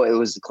it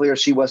was clear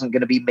she wasn't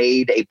going to be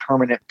made a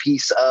permanent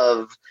piece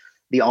of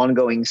the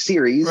ongoing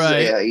series.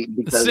 Right.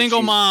 The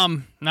single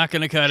mom, not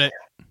going to cut it.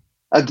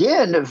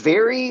 Again,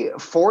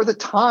 for the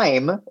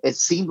time, it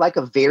seemed like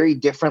a very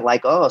different,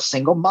 like, oh,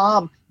 single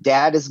mom,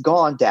 dad is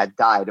gone. Dad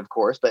died, of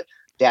course, but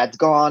dad's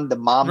gone. The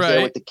mom's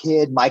there with the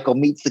kid. Michael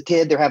meets the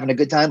kid. They're having a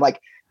good time.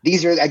 Like,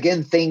 these are,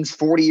 again, things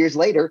 40 years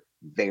later,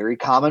 very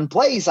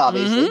commonplace,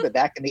 obviously. But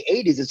back in the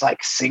 80s, it's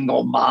like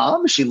single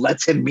mom. She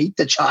lets him meet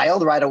the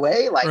child right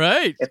away. Like,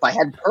 if I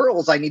had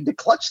pearls, I need to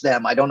clutch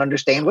them. I don't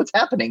understand what's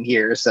happening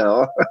here.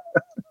 So,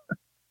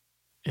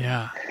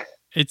 yeah,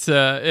 it's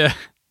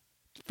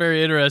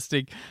very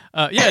interesting.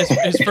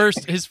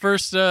 His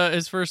first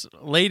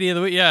lady of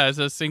the week, as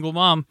a single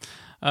mom.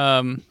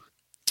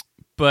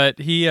 But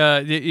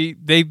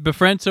they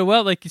befriend so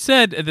well, like you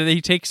said, that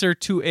he takes her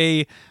to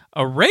a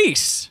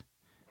race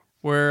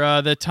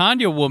where the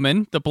Tanya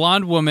woman, the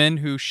blonde woman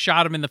who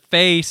shot him in the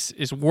face,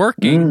 is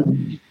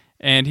working,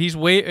 and he's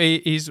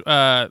wavering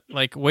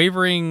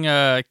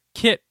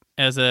Kit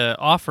as a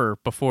offer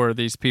before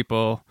these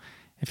people.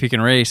 If he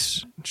can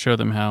race, show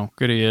them how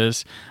good he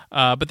is.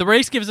 But the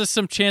race gives us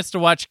some chance to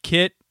watch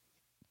Kit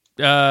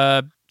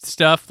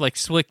stuff like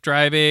slick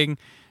driving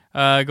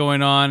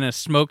going on, a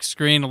smoke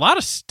screen, a lot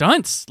of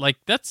stunts. Like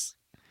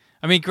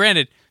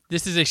granted,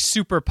 this is a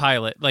super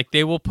pilot. Like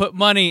they will put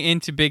money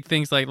into big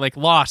things like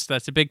Lost.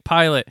 That's a big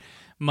pilot.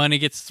 Money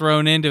gets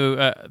thrown into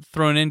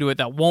it.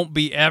 That won't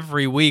be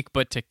every week,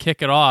 but to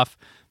kick it off,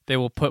 they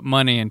will put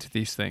money into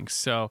these things.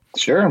 So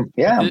sure,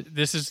 yeah.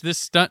 This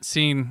stunt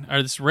scene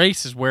or this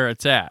race is where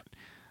it's at.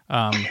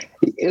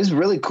 It was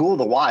really cool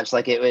to watch.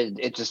 Like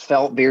it just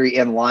felt very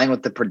in line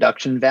with the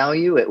production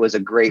value. It was a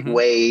great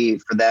way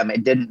for them.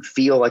 It didn't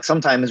feel like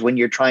sometimes when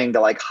you're trying to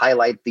like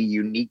highlight the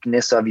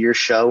uniqueness of your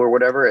show or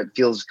whatever, it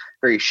feels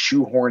very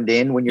shoehorned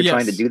in when you're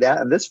trying to do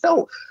that. And this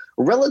felt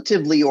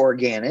relatively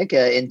organic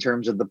in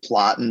terms of the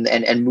plot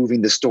and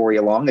moving the story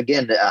along.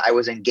 Again, I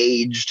was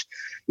engaged.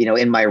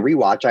 In my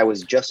rewatch, I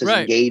was just as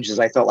engaged as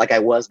I felt like I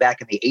was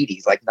back in the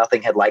 80s. Like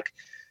nothing had like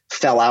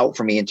fell out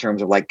for me in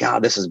terms of like,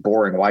 God, this is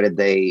boring. Why did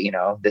they,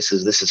 this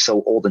is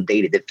so old and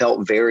dated. It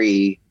felt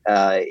very,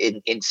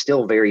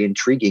 still very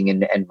intriguing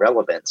and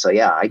relevant. So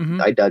yeah,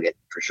 I dug it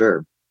for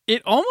sure.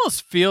 It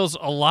almost feels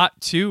a lot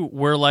too,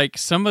 where like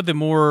some of the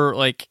more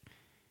like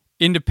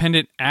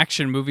independent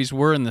action movies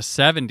were in the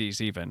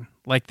 70s even.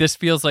 Like this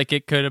feels like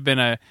it could have been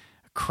a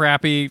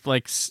crappy,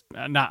 like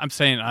I'm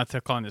saying not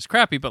to calling this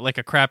crappy, but like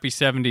a crappy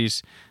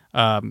 70s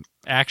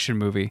action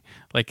movie.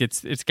 Like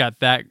it's got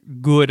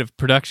that good of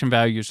production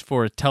values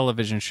for a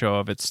television show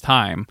of its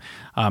time.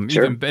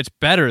 Sure. Even it's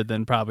better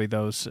than probably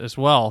those as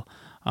well.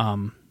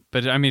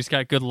 But I mean, it's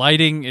got good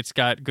lighting, it's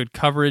got good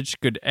coverage,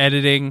 good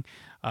editing.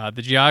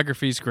 The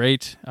geography's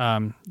great.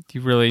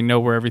 You really know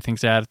where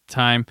everything's at the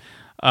time.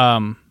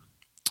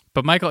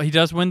 But Michael, he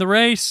does win the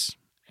race,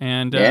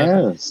 and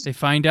Yes. they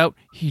find out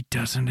he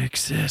doesn't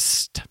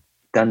exist.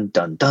 Dun,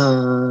 dun,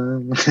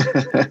 dun.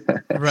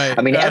 Right.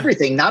 I mean,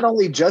 everything, not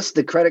only just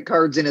the credit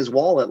cards in his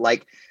wallet,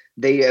 like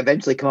they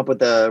eventually come up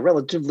with a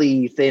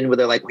relatively thin where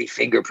they're like, we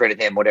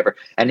fingerprinted him, whatever.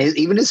 And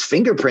even his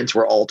fingerprints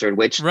were altered,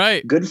 which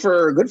good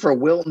for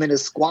Wilton and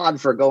his squad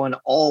for going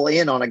all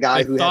in on a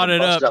guy who had a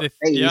busted up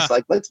face. Yeah.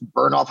 Like, let's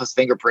burn off his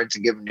fingerprints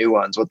and give him new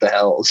ones. What the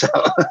hell? So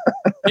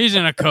he's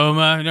in a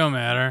coma. It don't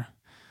matter.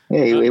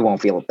 Yeah, he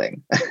won't feel a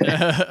thing.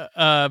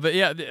 But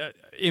yeah,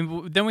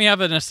 then we have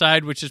an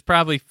aside, which is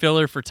probably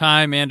filler for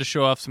time and to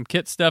show off some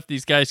Kit stuff.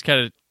 These guys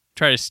kind of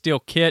try to steal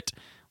Kit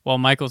while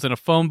Michael's in a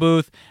phone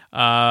booth.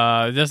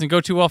 It doesn't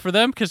go too well for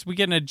them because we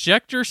get an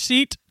ejector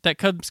seat that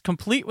comes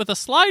complete with a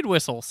slide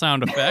whistle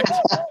sound effect.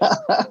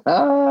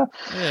 So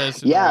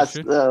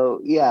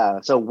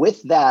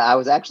with that, I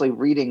was actually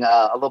reading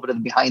a little bit of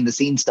the behind the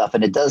scenes stuff,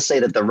 and it does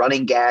say that the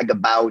running gag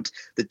about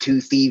the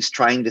two thieves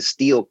trying to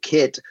steal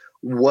Kit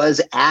was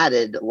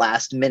added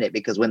last minute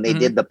because when they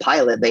did the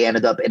pilot, it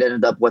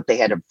ended up what they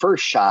had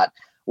first shot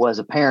was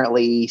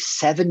apparently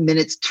 7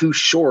 minutes too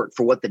short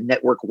for what the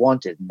network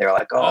wanted. And they're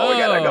like, we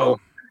gotta go.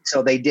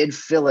 So they did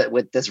fill it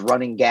with this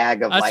running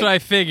gag of that's what I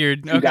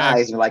figured. Two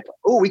guys and like,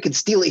 we can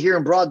steal it here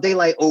in broad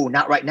daylight. Oh,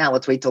 not right now.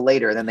 Let's wait till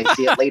later. And then they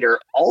see it later,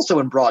 also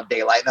in broad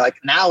daylight. And they're like,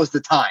 now is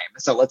the time.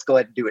 So let's go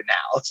ahead and do it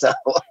now. So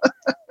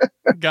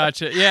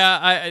gotcha.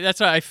 Yeah,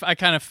 that's why I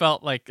kind of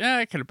felt like,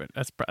 it could have been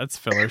that's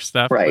filler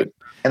stuff, right? But.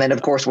 And then,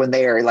 of course, when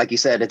they're like you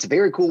said, it's a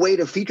very cool way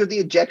to feature the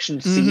ejection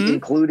seat,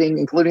 including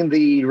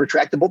the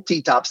retractable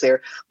T-tops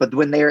there. But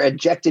when they're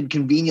ejected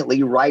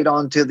conveniently right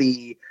onto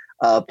the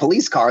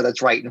police car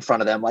that's right in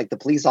front of them, like the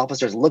police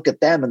officers look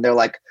at them and they're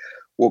like,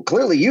 well,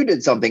 clearly you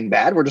did something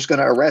bad. We're just going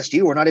to arrest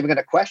you. We're not even going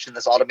to question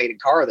this automated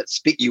car that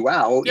spit you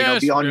out. Yes,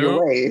 be on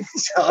your way.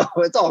 So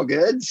it's all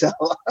good. So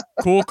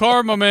cool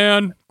car, my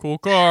man. Cool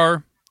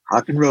car.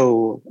 Rock and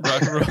roll.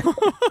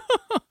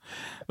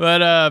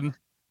 But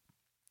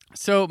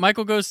so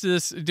Michael goes to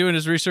doing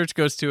his research,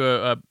 goes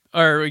to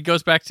or he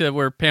goes back to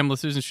where Pamela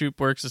Susan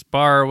Shoop works, this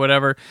bar or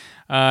whatever,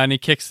 and he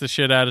kicks the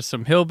shit out of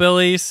some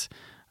hillbillies.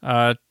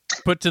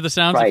 Put to the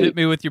sounds of "Hit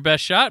Me With Your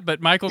Best Shot," but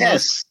Michael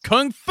goes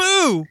Kung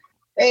Fu.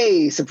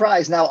 Hey,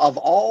 surprise. Now, of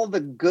all the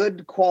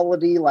good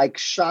quality, like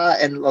shot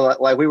and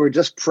like we were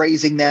just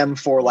praising them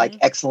for like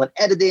excellent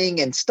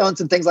editing and stunts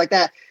and things like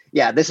that.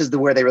 Yeah, this is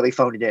where they really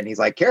phoned it in. He's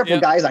like, careful,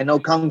 guys. I know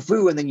Kung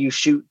Fu. And then you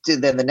shoot.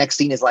 Then the next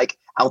scene is like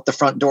out the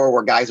front door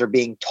where guys are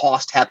being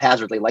tossed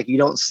haphazardly. Like you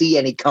don't see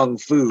any Kung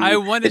Fu. I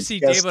want to see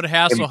David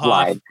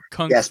Hasselhoff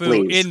Kung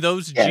Fu in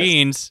those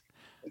jeans.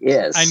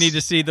 Yes. I need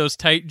to see those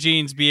tight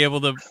jeans be able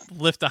to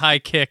lift a high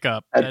kick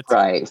up. That's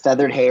right.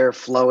 Feathered hair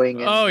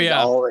flowing. And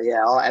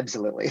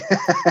absolutely.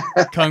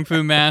 Kung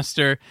Fu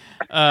master.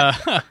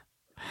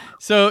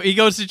 So he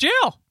goes to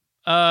jail.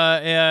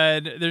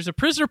 And there's a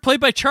prisoner played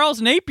by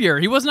Charles Napier.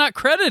 He was not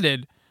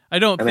credited, I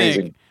don't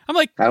think. I'm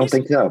like, I don't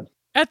think so.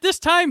 At this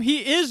time,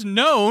 he is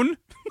known.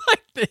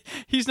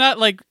 He's not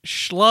like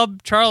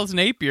schlub Charles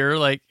Napier.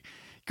 Like,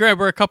 granted,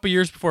 we're a couple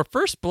years before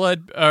First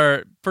Blood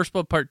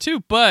Part 2,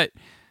 but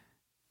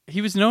he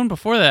was known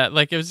before that.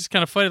 Like, it was just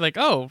kind of funny. Like,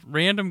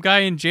 random guy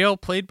in jail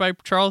played by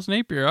Charles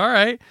Napier. All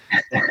right.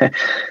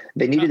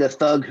 They needed a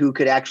thug who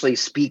could actually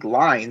speak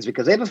lines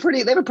because they have a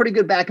pretty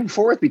good back and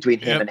forth between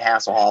him and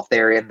Hasselhoff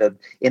there in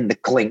the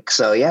clink.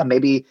 So yeah,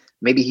 maybe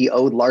he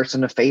owed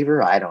Larson a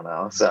favor. I don't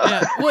know. So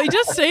well, he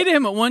does say to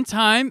him at one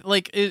time,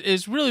 like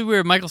it's really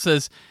weird. Michael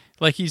says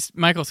like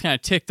Michael's kind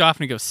of ticked off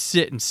and he goes,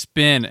 sit and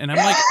spin. And I'm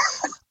like,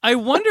 I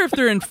wonder if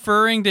they're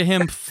inferring to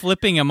him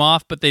flipping him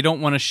off, but they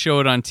don't want to show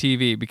it on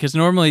TV because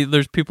normally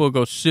there's people who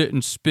go sit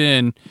and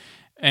spin.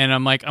 And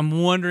I'm like,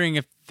 I'm wondering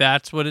if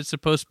that's what it's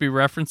supposed to be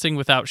referencing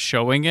without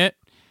showing it.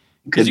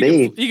 Could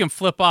be. You can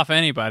flip off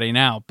anybody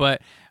now,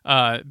 but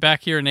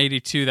back here in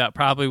 '82, that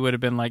probably would have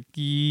been like,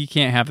 you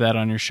can't have that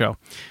on your show.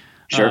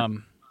 Sure.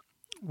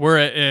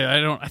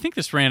 I think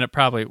this ran at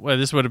probably,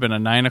 this would have been a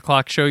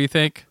 9:00 show, you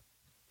think?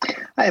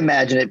 I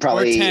imagine it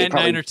probably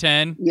 9 or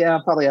 10. Yeah,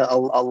 probably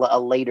a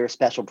later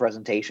special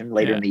presentation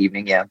later in the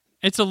evening. Yeah,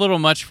 it's a little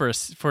much for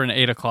an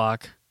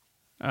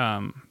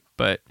 8:00.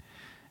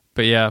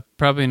 But yeah,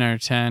 probably 9 or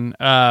 10.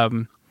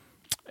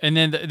 And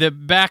then the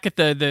back at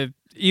the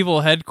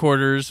evil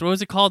headquarters, what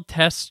was it called?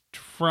 Comtron.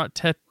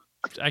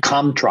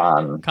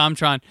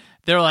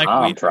 They're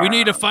like, we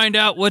need to find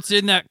out what's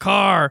in that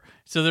car.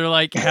 So they're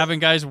like having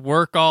guys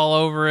work all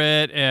over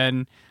it,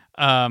 and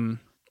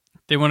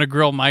they want to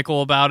grill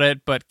Michael about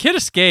it, but Kit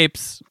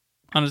escapes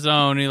on his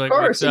own. Of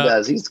course he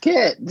does. He's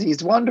Kit.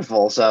 He's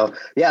wonderful. So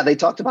yeah, they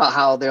talked about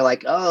how they're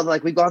like,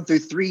 we've gone through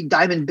 3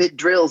 diamond bit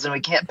drills and we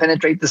can't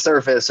penetrate the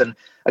surface. And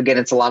again,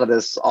 it's a lot of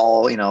this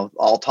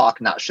all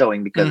talk, not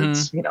showing, because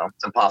it's,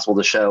 it's impossible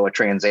to show a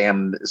Trans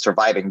Am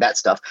surviving that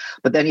stuff.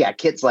 But then, yeah,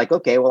 Kit's like,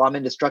 okay, well, I'm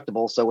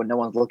indestructible. So when no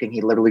one's looking,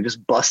 he literally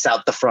just busts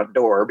out the front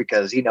door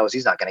because he knows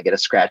he's not going to get a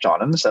scratch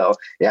on him. So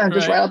yeah,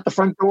 just right out the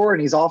front door,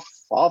 and he's off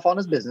on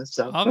his business.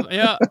 So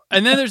yeah.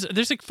 And then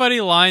there's a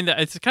funny line that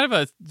it's kind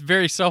of a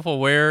very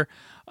self-aware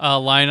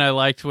line I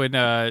liked when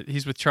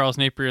he's with Charles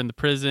Napier in the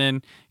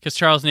prison, because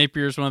Charles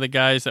Napier is one of the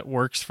guys that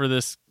works for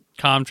this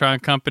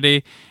Comtron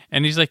company,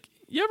 and he's like,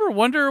 you ever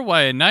wonder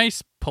why a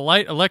nice,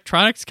 polite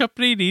electronics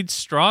company needs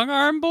strong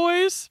arm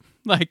boys?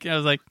 Like, I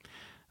was like,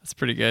 that's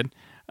pretty good.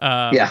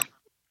 Yeah.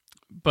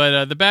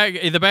 But the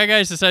bad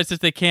guys decide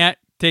that they can't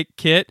take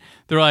Kit.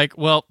 They're like,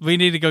 well, we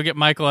need to go get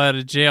Michael out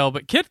of jail.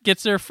 But Kit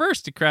gets there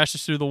first. He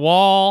crashes through the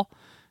wall,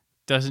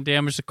 doesn't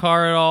damage the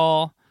car at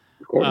all.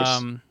 Of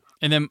course.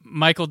 And then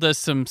Michael does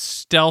some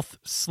stealth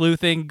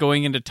sleuthing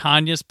going into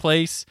Tanya's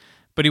place,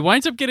 but he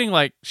winds up getting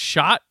like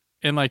shot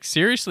and like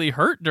seriously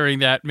hurt during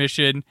that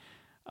mission.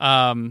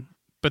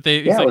 But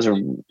it was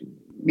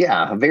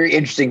a very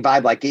interesting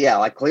vibe.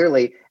 Like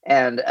clearly.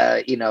 And,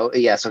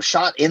 so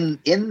shot in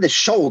the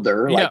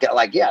shoulder,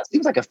 it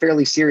seems like a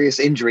fairly serious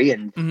injury.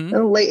 And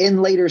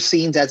in later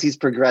scenes, as he's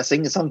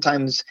progressing,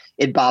 sometimes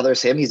it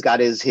bothers him. He's got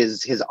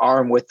his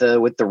arm with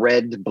the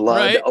red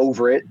blood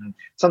over it. And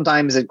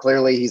sometimes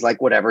he's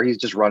like, whatever, he's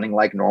just running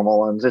like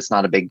normal and it's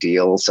not a big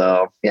deal.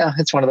 So yeah,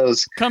 it's one of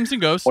those comes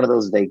and goes, one of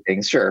those vague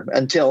things. Sure.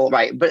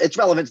 But it's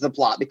relevant to the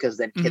plot, because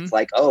then Kit's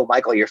like, oh,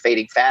 Michael, you're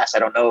fading fast. I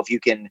don't know if you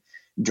can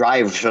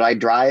drive. Should I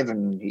drive?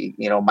 And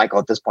Michael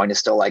at this point is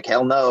still like,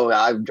 hell no,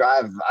 I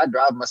drive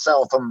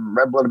myself. I'm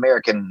red blood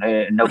American.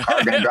 No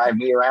car gonna drive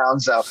me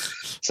around.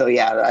 So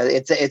yeah,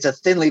 it's a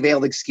thinly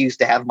veiled excuse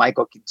to have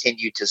Michael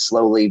continue to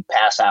slowly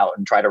pass out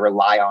and try to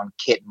rely on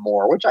Kit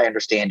more, which I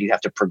understand you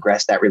have to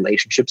progress that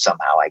relationship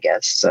somehow, I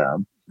guess.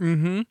 So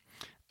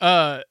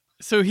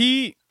so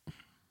he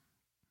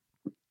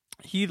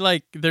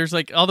like, there's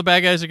like, all the bad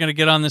guys are gonna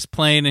get on this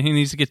plane and he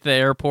needs to get to the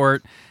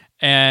airport.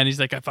 And he's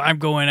like, if I'm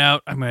going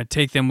out, I'm going to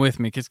take them with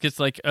me. Because Kit's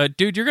like,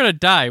 dude, you're going to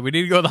die. We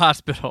need to go to the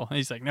hospital. And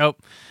he's like,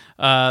 nope.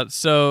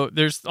 So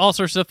there's all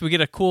sorts of stuff. We get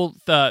a cool,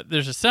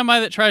 there's a semi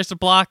that tries to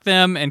block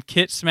them, and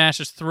Kit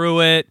smashes through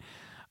it.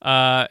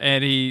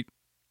 And he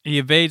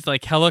evades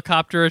like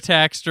helicopter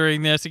attacks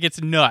during this. It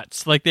gets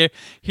nuts. Like get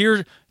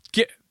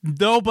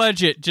no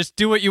budget. Just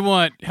do what you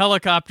want.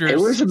 Helicopters. It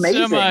was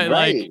amazing. Semi,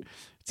 right. Like,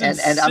 and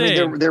I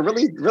mean, they're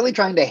really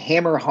trying to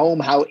hammer home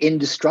how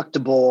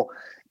indestructible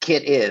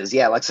Kit is.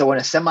 Yeah, like, so when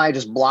a semi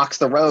just blocks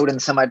the road and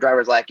the semi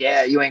driver's like,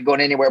 yeah, you ain't going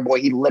anywhere,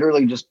 boy, he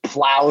literally just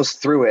plows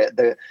through it.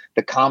 The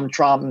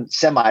Comtron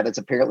semi that's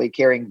apparently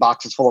carrying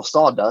boxes full of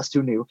sawdust,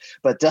 who knew?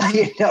 But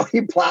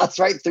he plows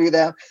right through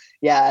them.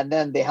 Yeah, and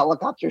then the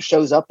helicopter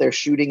shows up. They're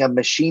shooting a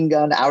machine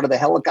gun out of the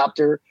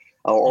helicopter,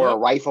 or a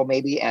rifle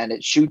maybe, and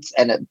it shoots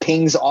and it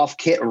pings off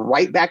Kit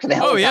right back to the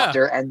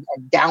helicopter and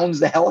downs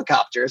the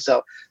helicopter.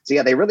 So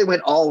yeah, they really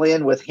went all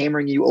in with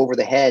hammering you over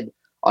the head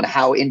on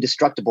how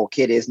indestructible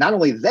Kit is. Not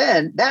only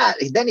then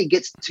he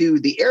gets to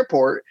the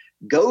airport,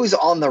 goes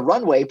on the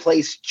runway,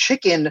 plays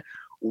chicken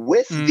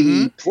with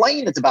the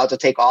plane that's about to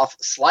take off,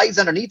 slides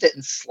underneath it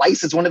and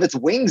slices one of its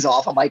wings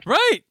off. I'm like,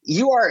 right.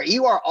 You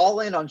are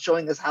all in on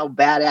showing us how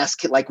badass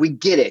Kit, like, we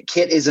get it.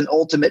 Kit is an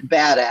ultimate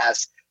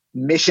badass.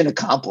 Mission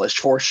accomplished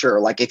for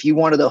sure. Like, if you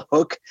wanted a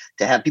hook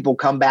to have people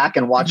come back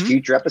and watch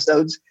future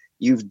episodes,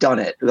 you've done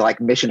it. Like,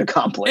 mission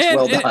accomplished.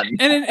 Well done.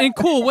 And in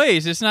cool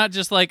ways. It's not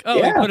just like,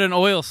 he put an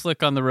oil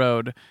slick on the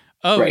road.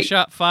 He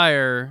shot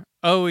fire.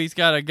 He's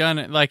got a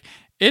gun. Like,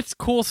 it's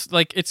cool.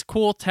 Like, it's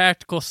cool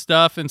tactical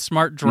stuff and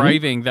smart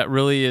driving that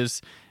really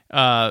is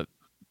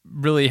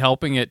really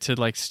helping it to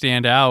like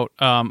stand out.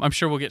 I'm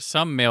sure we'll get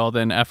some mailed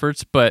in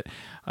efforts, but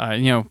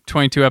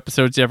 22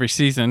 episodes every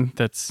season.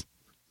 It's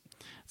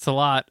a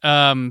lot.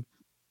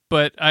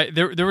 But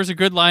there was a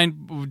good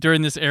line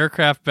during this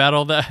aircraft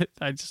battle that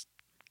I just,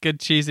 good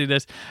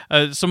cheesiness.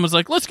 Someone's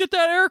like, let's get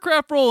that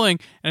aircraft rolling.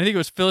 And I think it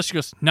was Phyllis. She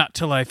goes, not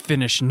till I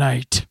finish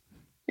night.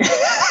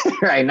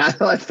 Right. Not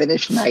till I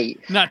finish night.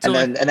 And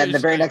then the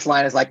very next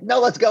line is like,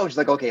 no, let's go. She's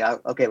like, okay,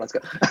 let's go.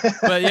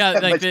 But yeah,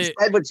 like, but she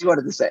said what she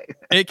wanted to say.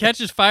 It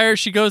catches fire.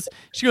 She goes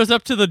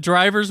up to the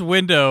driver's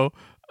window.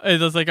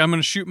 And it's like, I'm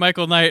going to shoot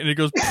Michael Knight. And it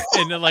goes,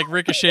 and it like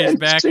ricochets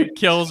back and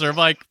kills her. I'm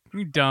like,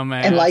 you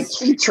dumbass. And like,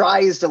 he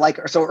tries to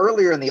like, so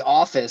earlier in the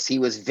office, he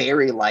was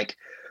very like,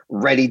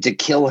 ready to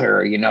kill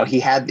her.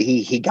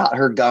 He got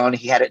her gun.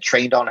 He had it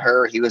trained on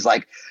her. He was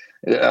like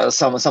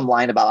some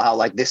line about how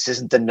like, this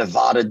isn't the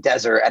Nevada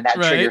desert, and that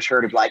triggers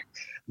her to be like,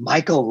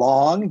 Michael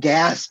Long,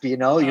 gasp,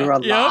 you're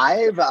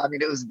alive. Yep. I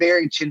mean, it was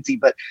very chintzy,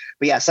 but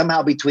yeah,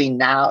 somehow between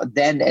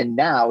then and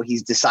now,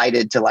 he's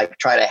decided to like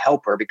try to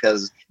help her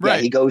because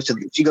she goes to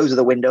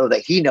the window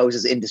that he knows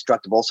is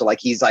indestructible. So like,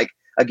 he's like,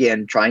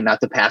 again, trying not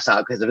to pass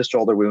out because of his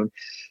shoulder wound.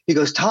 He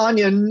goes,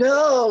 Tanya,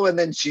 no. And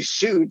then she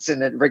shoots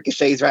and it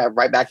ricochets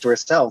right back to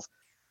herself.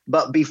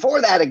 But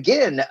before that,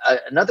 again,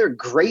 another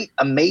great,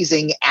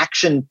 amazing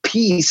action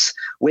piece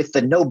with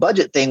the no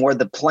budget thing where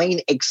the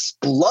plane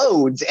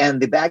explodes and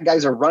the bad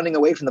guys are running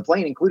away from the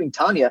plane, including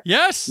Tanya.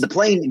 Yes. The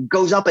plane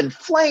goes up in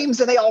flames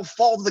and they all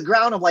fall to the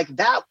ground. I'm like,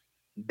 that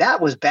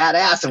was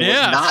badass and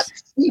was not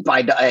cheap.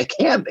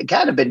 It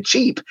can't have been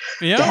cheap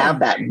to have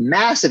that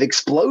massive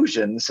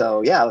explosion.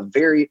 So yeah,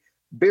 very,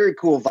 very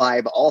cool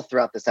vibe all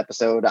throughout this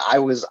episode. I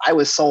was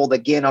sold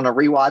again on a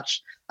rewatch.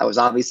 I was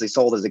obviously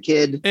sold as a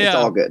kid. Yeah. It's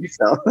all good.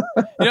 So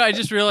I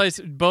just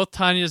realized both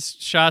Tanya's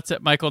shots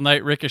at Michael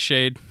Knight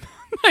ricocheted.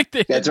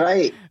 That's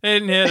right. They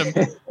didn't hit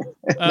him.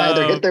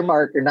 Neither hit their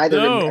mark or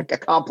neither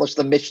accomplished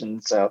the mission.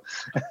 So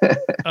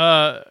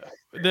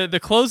the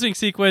closing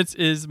sequence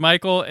is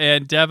Michael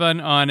and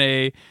Devon on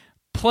a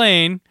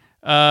plane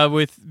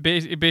with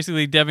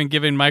basically Devon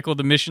giving Michael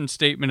the mission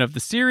statement of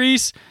the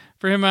series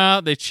for him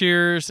out. They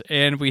cheers,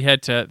 and we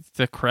head to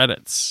the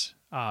credits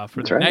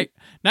for the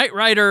Knight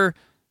Rider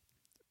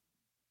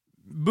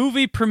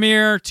movie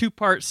premiere,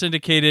 2-part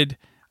syndicated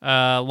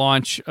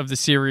launch of the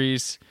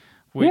series.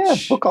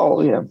 Which, we'll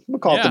call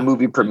it the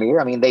movie premiere.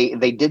 I mean,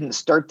 they didn't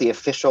start the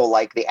official,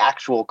 the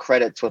actual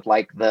credits with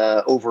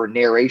the over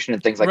narration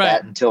and things like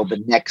that until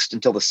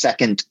the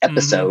second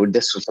episode.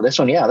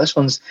 Mm-hmm. This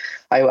one's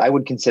I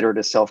would consider it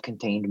a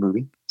self-contained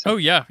movie. So. Oh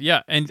yeah,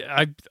 and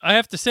I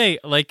have to say,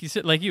 like you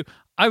said,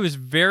 I was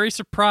very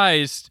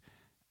surprised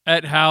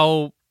at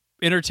how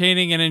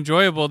entertaining and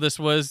enjoyable this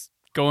was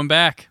going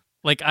back.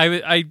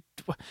 I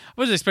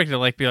wasn't expecting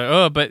to be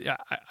but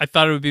I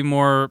thought it would be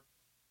more.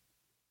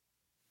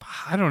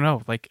 I don't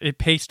know, it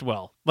paced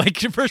well.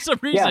 For some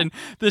reason,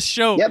 this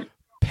show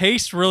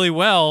paced really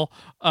well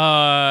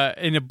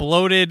in a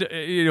bloated,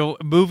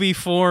 movie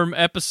form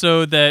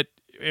episode that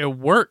it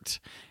worked.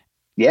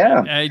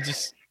 Yeah.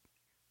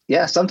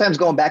 Sometimes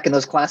going back in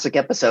those classic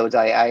episodes,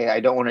 I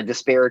don't want to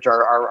disparage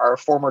our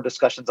former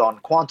discussions on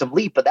Quantum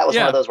Leap, but that was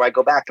one of those where I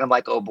go back and I'm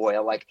like, oh boy,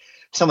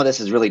 some of this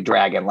is really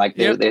dragging.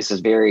 This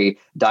is very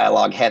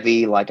dialogue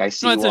heavy. I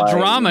see. It's a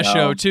drama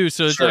show too,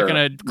 so it's not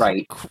going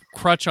to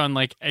crutch on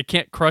I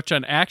can't crutch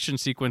on action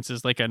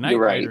sequences like a Knight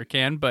Rider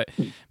can. But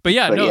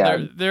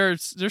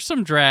there's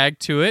some drag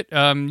to it.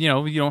 And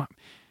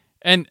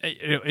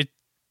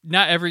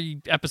not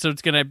every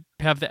episode's going to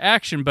have the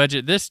action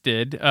budget this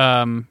did.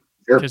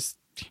 Because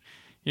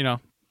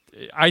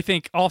I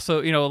think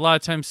also, a lot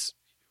of times,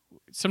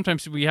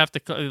 sometimes we have to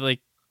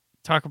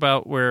talk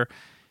about where,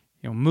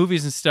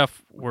 movies and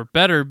stuff were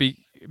better.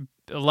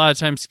 A lot of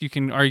times you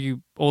can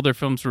argue older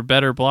films were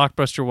better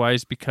blockbuster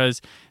wise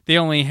because they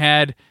only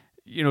had,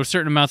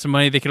 certain amounts of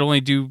money. They could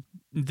only do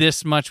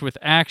this much with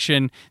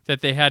action,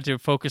 that they had to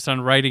focus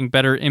on writing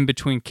better in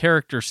between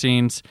character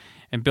scenes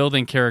and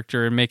building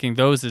character and making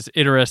those as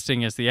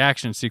interesting as the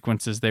action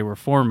sequences they were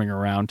forming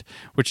around,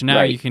 which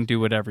now you can do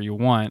whatever you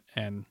want.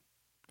 And,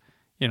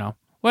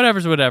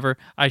 whatever's whatever.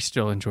 I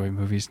still enjoy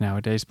movies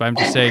nowadays, but I'm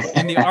just saying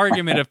in the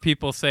argument of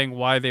people saying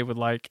why they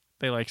like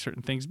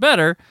certain things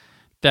better,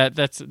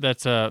 that's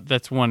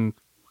one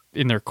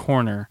in their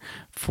corner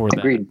for that.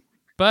 Agreed.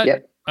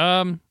 But,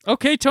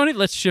 okay, Tony,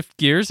 let's shift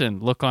gears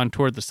and look on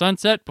toward the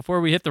sunset.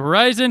 Before we hit the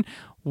horizon,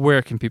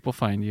 where can people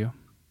find you?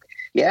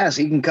 Yeah,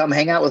 so you can come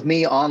hang out with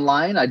me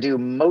online. I do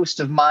most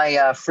of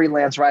my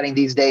freelance writing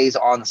these days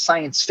on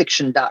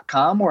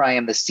sciencefiction.com, where I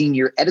am the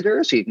senior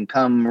editor. So you can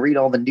come read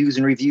all the news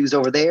and reviews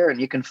over there.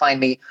 And you can find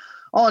me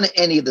on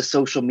any of the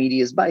social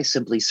medias by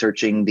simply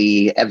searching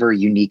the ever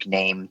unique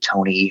name,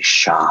 Tony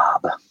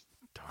Schaab.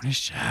 Tony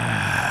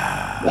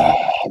Schaab.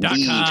 Yeah, the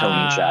Tony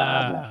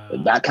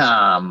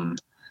Schaab.com.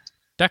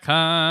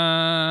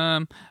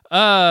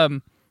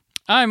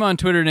 I'm on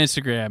Twitter and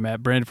Instagram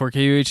at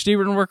Brandon4KUHD,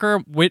 written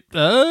worker. Wait,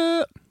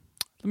 let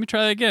me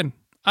try that again.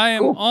 I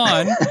am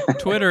on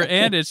Twitter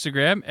and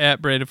Instagram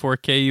at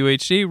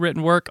Brandon4KUHD,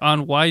 written work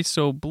on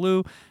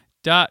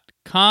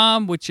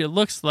whysoblue.com, which it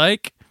looks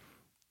like.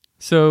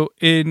 So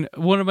in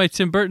one of my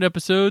Tim Burton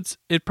episodes,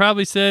 it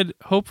probably said,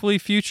 hopefully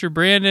future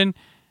Brandon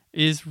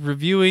is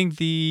reviewing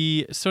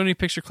the Sony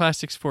Picture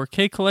Classics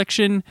 4K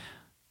collection.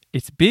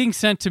 It's being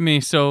sent to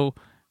me, so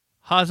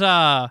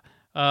huzzah.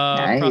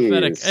 Nice.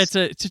 Prophetic. It's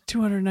a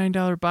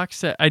 $209 box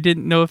set. I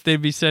didn't know if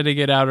they'd be sending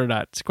it out or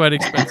not. It's quite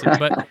expensive,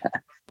 but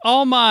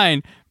all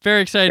mine.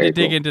 Very excited to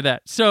dig into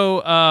that.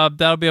 So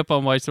that'll be up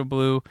on White So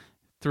Blue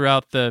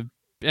throughout the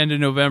end of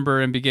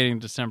November and beginning of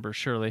December,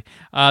 surely.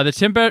 The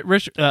Tim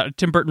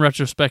Burton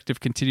retrospective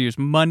continues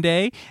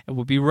Monday, and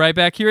we'll be right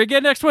back here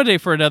again next Monday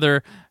for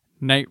another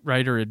Knight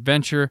Rider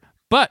adventure.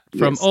 But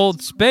from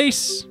old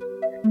space,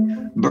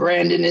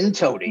 Brandon and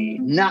Tony,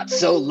 not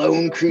so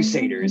lone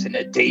crusaders in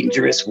a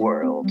dangerous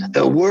world.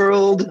 The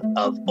world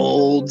of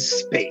Old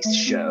Space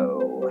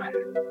Show.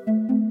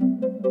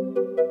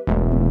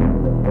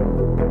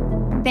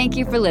 Thank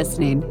you for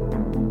listening.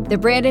 The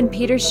Brandon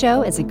Peters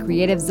Show is a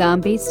Creative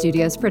Zombie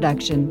Studios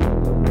production.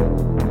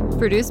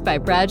 Produced by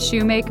Brad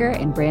Shoemaker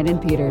and Brandon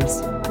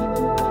Peters.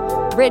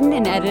 Written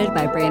and edited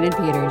by Brandon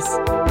Peters.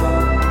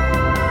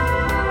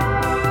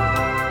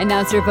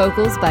 Announcer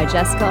vocals by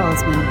Jessica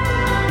Alsman.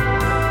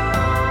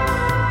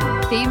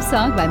 Theme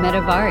song by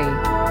Metavari.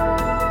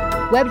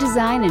 Web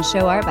design and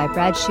show art by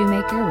Brad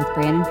Shoemaker with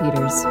Brandon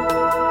Peters.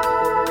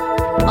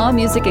 All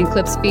music and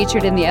clips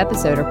featured in the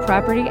episode are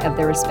property of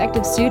their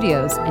respective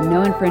studios, and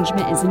no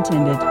infringement is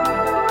intended.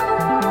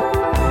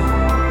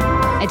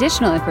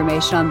 Additional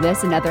information on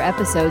this and other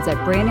episodes at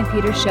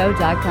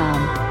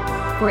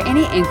BrandonPetersShow.com. For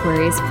any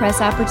inquiries,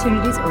 press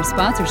opportunities, or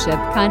sponsorship,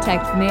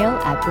 contact mail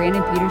at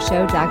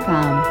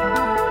BrandonPetersShow.com.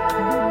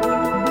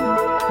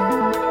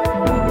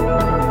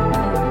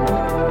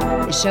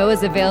 The show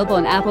is available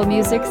on Apple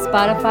Music,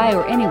 Spotify,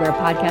 or anywhere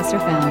podcasts are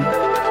found.